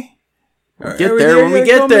 Yonikomi? Get there when we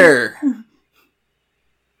get there.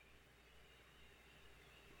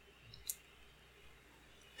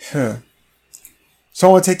 Huh. So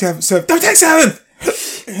I want to take that 7th. Don't take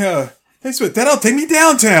 7th! Yeah. Thanks for that'll take me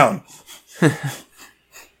downtown.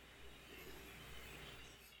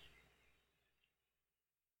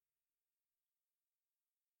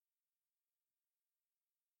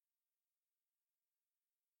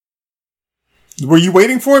 Were you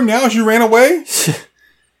waiting for him now as you ran away?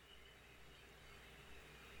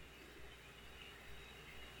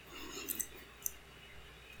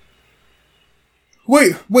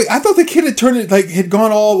 Wait, I thought the kid had turned it, like, had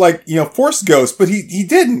gone all, like, Force Ghost, but he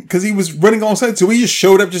didn't, because he was running alongside, so he just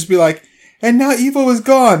showed up just to be like, and now Evo is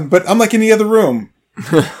gone, but I'm, like, in the other room.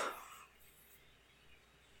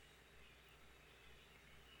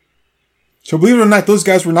 So believe it or not, those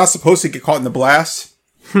guys were not supposed to get caught in the blast.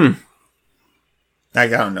 I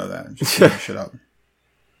don't know that. Just shut up.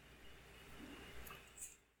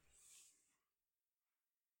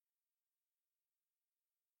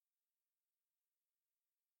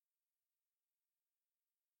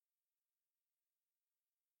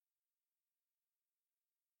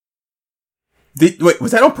 Wait,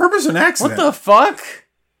 was that on purpose or an accident? What the fuck?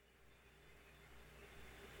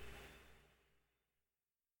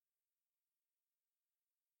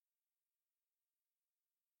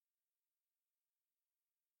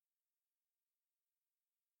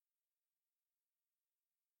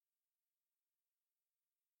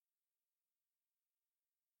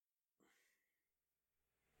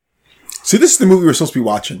 See, this is the movie we're supposed to be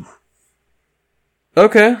watching.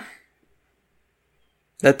 Okay.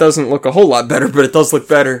 That doesn't look a whole lot better, but it does look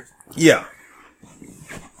better. Yeah.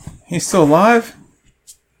 He's still alive?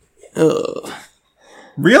 Ugh.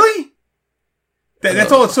 Really?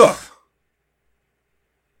 That's all it took.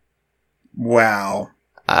 Wow.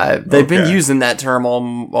 They've been Okay. using that term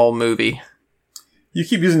all movie. You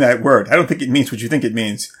keep using that word. I don't think it means what you think it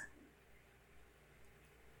means.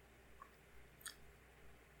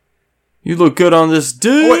 You look good on this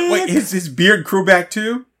dude. Oh, wait, his beard grew back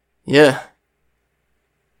too? Yeah.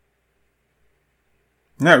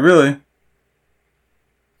 Not really.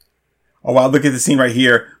 Oh wow, look at the scene right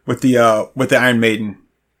here with the Iron Maiden.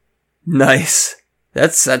 Nice.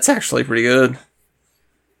 That's actually pretty good.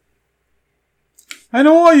 I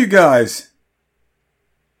know all you guys.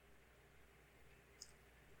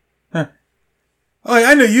 Huh. Oh,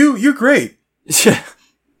 I know you. You're great. Yeah.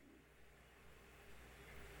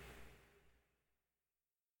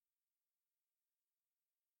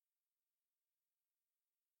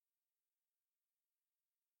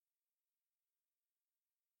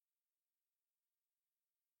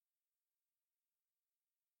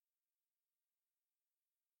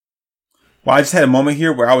 Well, I just had a moment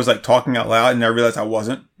here where I was like talking out loud and I realized I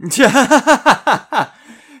wasn't.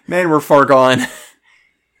 Man, we're far gone.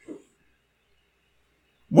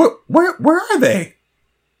 What? Where are they?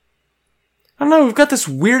 I don't know, we've got this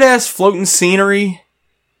weird ass floating scenery.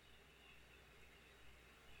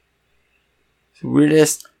 Weird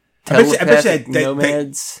ass I bet you telepathic that-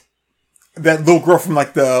 nomads. That little girl from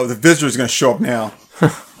like the visitor is going to show up now.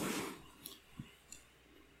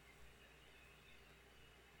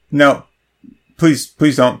 No. Please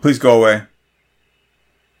don't. Please go away.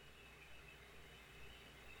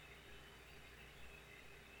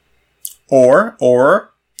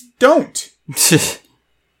 Or don't.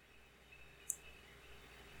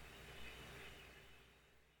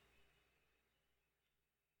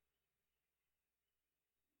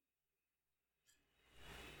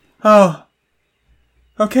 Oh.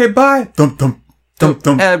 Okay, bye. Dum dum dum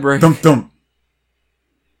dum Ad break. dum dum.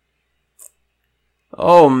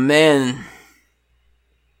 Oh man.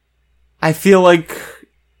 I feel like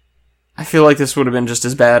this would have been just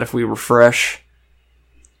as bad if we were fresh.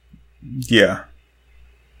 Yeah.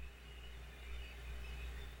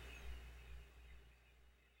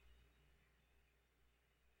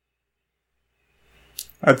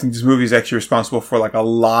 I think this movie is actually responsible for like a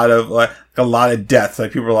lot of deaths.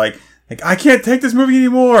 Like people are like I can't take this movie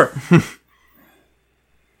anymore.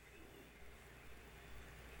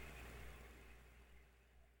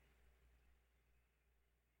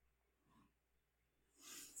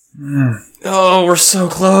 Oh, we're so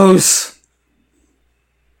close.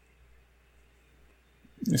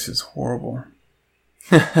 This is horrible.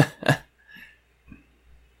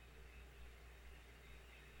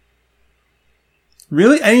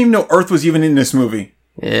 Really? I didn't even know Earth was even in this movie.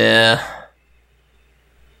 Yeah.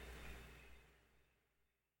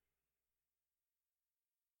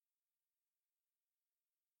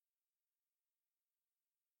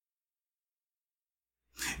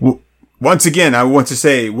 Once again, I want to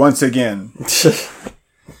say, once again.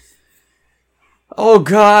 Oh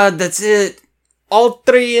god, that's it. All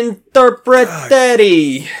three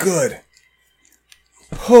interpretati. Good.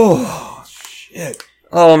 Oh, shit.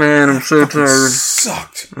 Oh man, I'm so tired.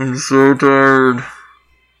 Sucked. I'm so tired.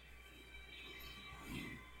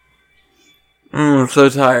 I'm so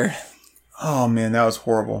tired. Oh, man, that was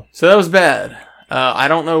horrible. So that was bad. I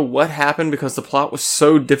don't know what happened because the plot was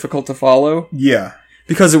so difficult to follow. Yeah.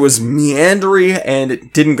 Because it was meandery and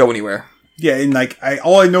it didn't go anywhere. Yeah, and like,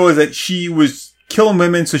 all I know is that she was killing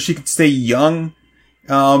women so she could stay young.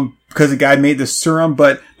 Because the guy made the serum,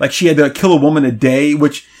 but like she had to kill a woman a day,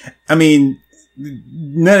 which, I mean,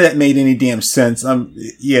 none of that made any damn sense.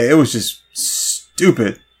 Yeah, it was just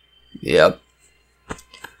stupid. Yep.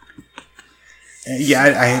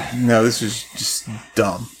 Yeah, no, this was just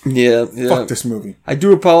dumb. Yeah. Fuck this movie. I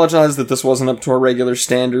do apologize that this wasn't up to our regular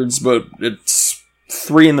standards, but it's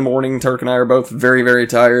 3 a.m. Turk and I are both very, very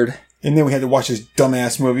tired. And then we had to watch this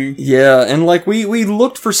dumbass movie. Yeah, and like we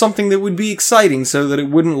looked for something that would be exciting so that it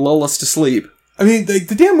wouldn't lull us to sleep. I mean,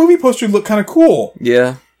 the damn movie poster looked kind of cool.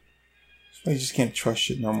 Yeah. I just can't trust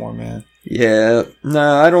shit no more, man. Yeah.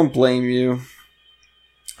 Nah, I don't blame you.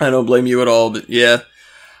 I don't blame you at all, but yeah.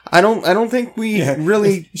 I don't think we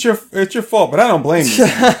really... It's your fault, but I don't blame you.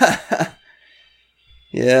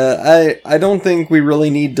 Yeah, I don't think we really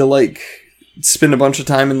need to, like, spend a bunch of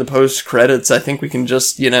time in the post-credits. I think we can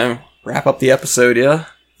just, wrap up the episode, yeah?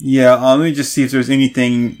 Yeah, let me just see if there's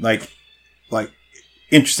anything, like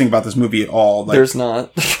interesting about this movie at all. Like, there's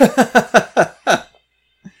not.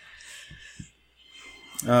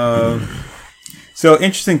 So,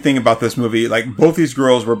 interesting thing about this movie, like, both these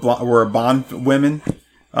girls were Bond women.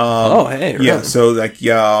 Oh, hey. Really? Yeah, so, like,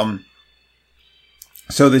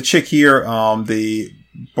 so the chick here, the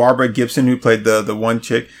Barbara Gibson, who played the one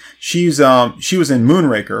chick, she was in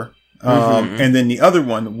Moonraker, and then the other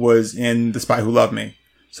one was in The Spy Who Loved Me.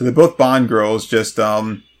 So they're both Bond girls, just,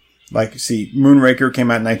 Moonraker came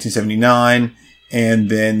out in 1979, and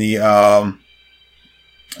then the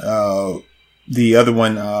other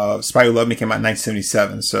one, Spy Who Loved Me, came out in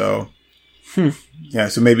 1977, so... Yeah,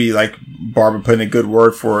 so maybe, like, Barbara put in a good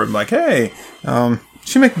word for him, like, hey,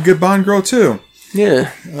 she make a good Bond girl, too.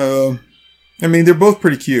 Yeah. I mean, they're both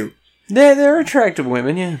pretty cute. They're attractive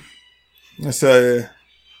women, yeah. So,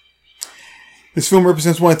 this film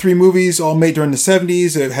represents one of 3 movies, all made during the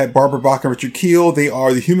 70s. It had Barbara Bach and Richard Kiel. They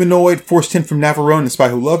are The Humanoid, Force 10 from Navarone, and Spy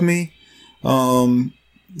Who Loved Me. And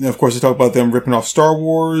of course, they talk about them ripping off Star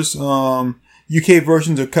Wars. UK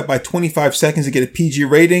versions are cut by 25 seconds to get a PG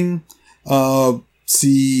rating.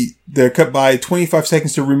 They're cut by 25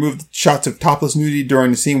 seconds to remove the shots of topless nudity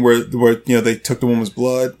during the scene where they took the woman's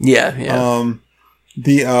blood. Yeah.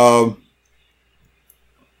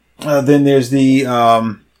 Then there's the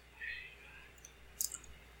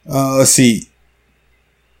let's see.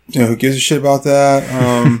 Who gives a shit about that?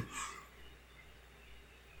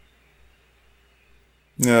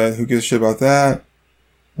 Who gives a shit about that?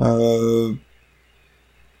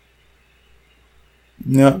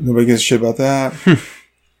 No, nobody gives a shit about that.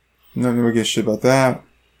 No, nobody gives a shit about that.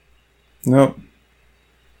 Nope.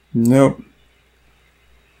 Nope.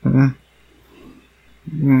 Nope.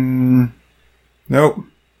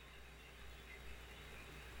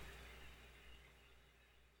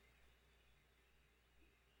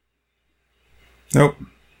 Nope.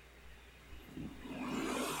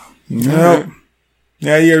 Nope.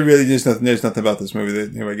 Yeah, you're really just nothing. There's nothing about this movie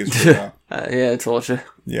that anybody gives a shit about. Yeah, I told you.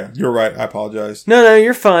 Yeah, you're right. I apologize. No,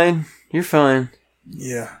 you're fine. You're fine.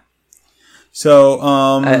 Yeah. So,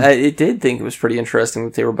 I did think it was pretty interesting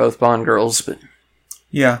that they were both Bond girls, but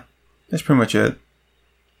yeah, that's pretty much it.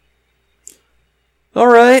 all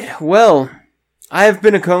right. Well, I have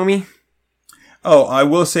been a Comey. Oh, I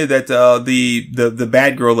will say that the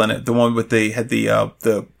bad girl in it, the one with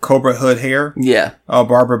the Cobra hood hair, Yeah.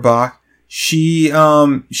 Barbara Bach. She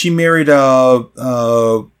married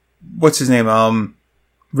what's his name?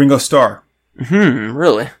 Ringo Starr.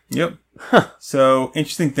 Really? Yep. So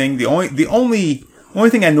interesting thing. The only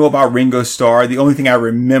thing I know about Ringo Starr, the only thing I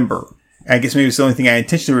remember, I guess maybe it's the only thing I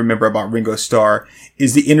intentionally remember about Ringo Starr,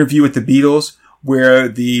 is the interview with the Beatles where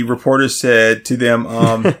the reporter said to them, you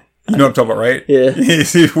know what I'm talking about, right? Yeah.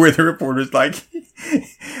 Where the reporter's like,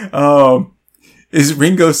 is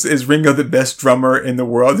Ringo the best drummer in the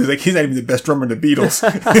world? He's like, he's not even the best drummer in the Beatles.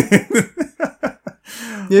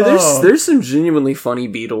 Yeah, there's some genuinely funny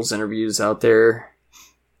Beatles interviews out there.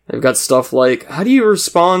 They've got stuff like, how do you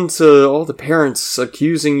respond to all the parents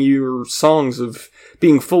accusing your songs of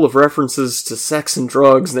being full of references to sex and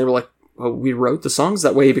drugs? And they were like, well, we wrote the songs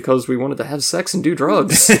that way because we wanted to have sex and do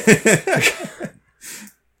drugs.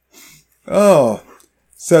 Oh,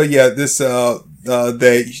 so yeah, this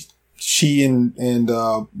she and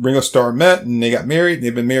Ringo Starr met and they got married. And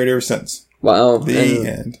they've been married ever since. Wow. The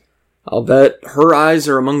end. I'll bet her eyes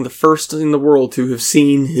are among the first in the world to have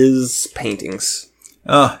seen his paintings.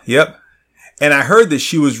 Yep. And I heard that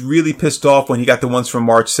she was really pissed off when he got the ones from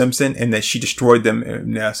Marge Simpson and that she destroyed them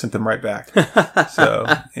and sent them right back. So,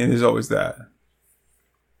 and there's always that.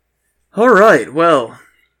 All right, well,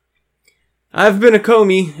 I've been a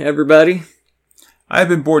Comey, everybody. I've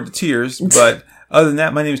been bored to tears, but other than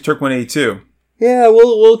that, my name is Turk182. Yeah,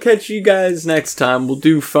 we'll catch you guys next time. We'll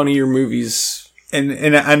do funnier movies.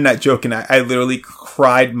 And I'm not joking. I literally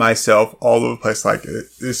cried myself all over the place like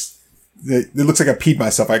this. It looks like I peed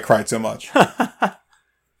myself. I cried so much.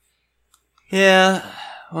 Yeah,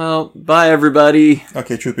 well, bye everybody.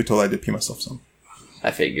 Okay, truth be told, I did pee myself some.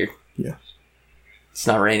 I figured. Yeah. It's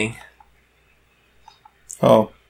not raining. Oh,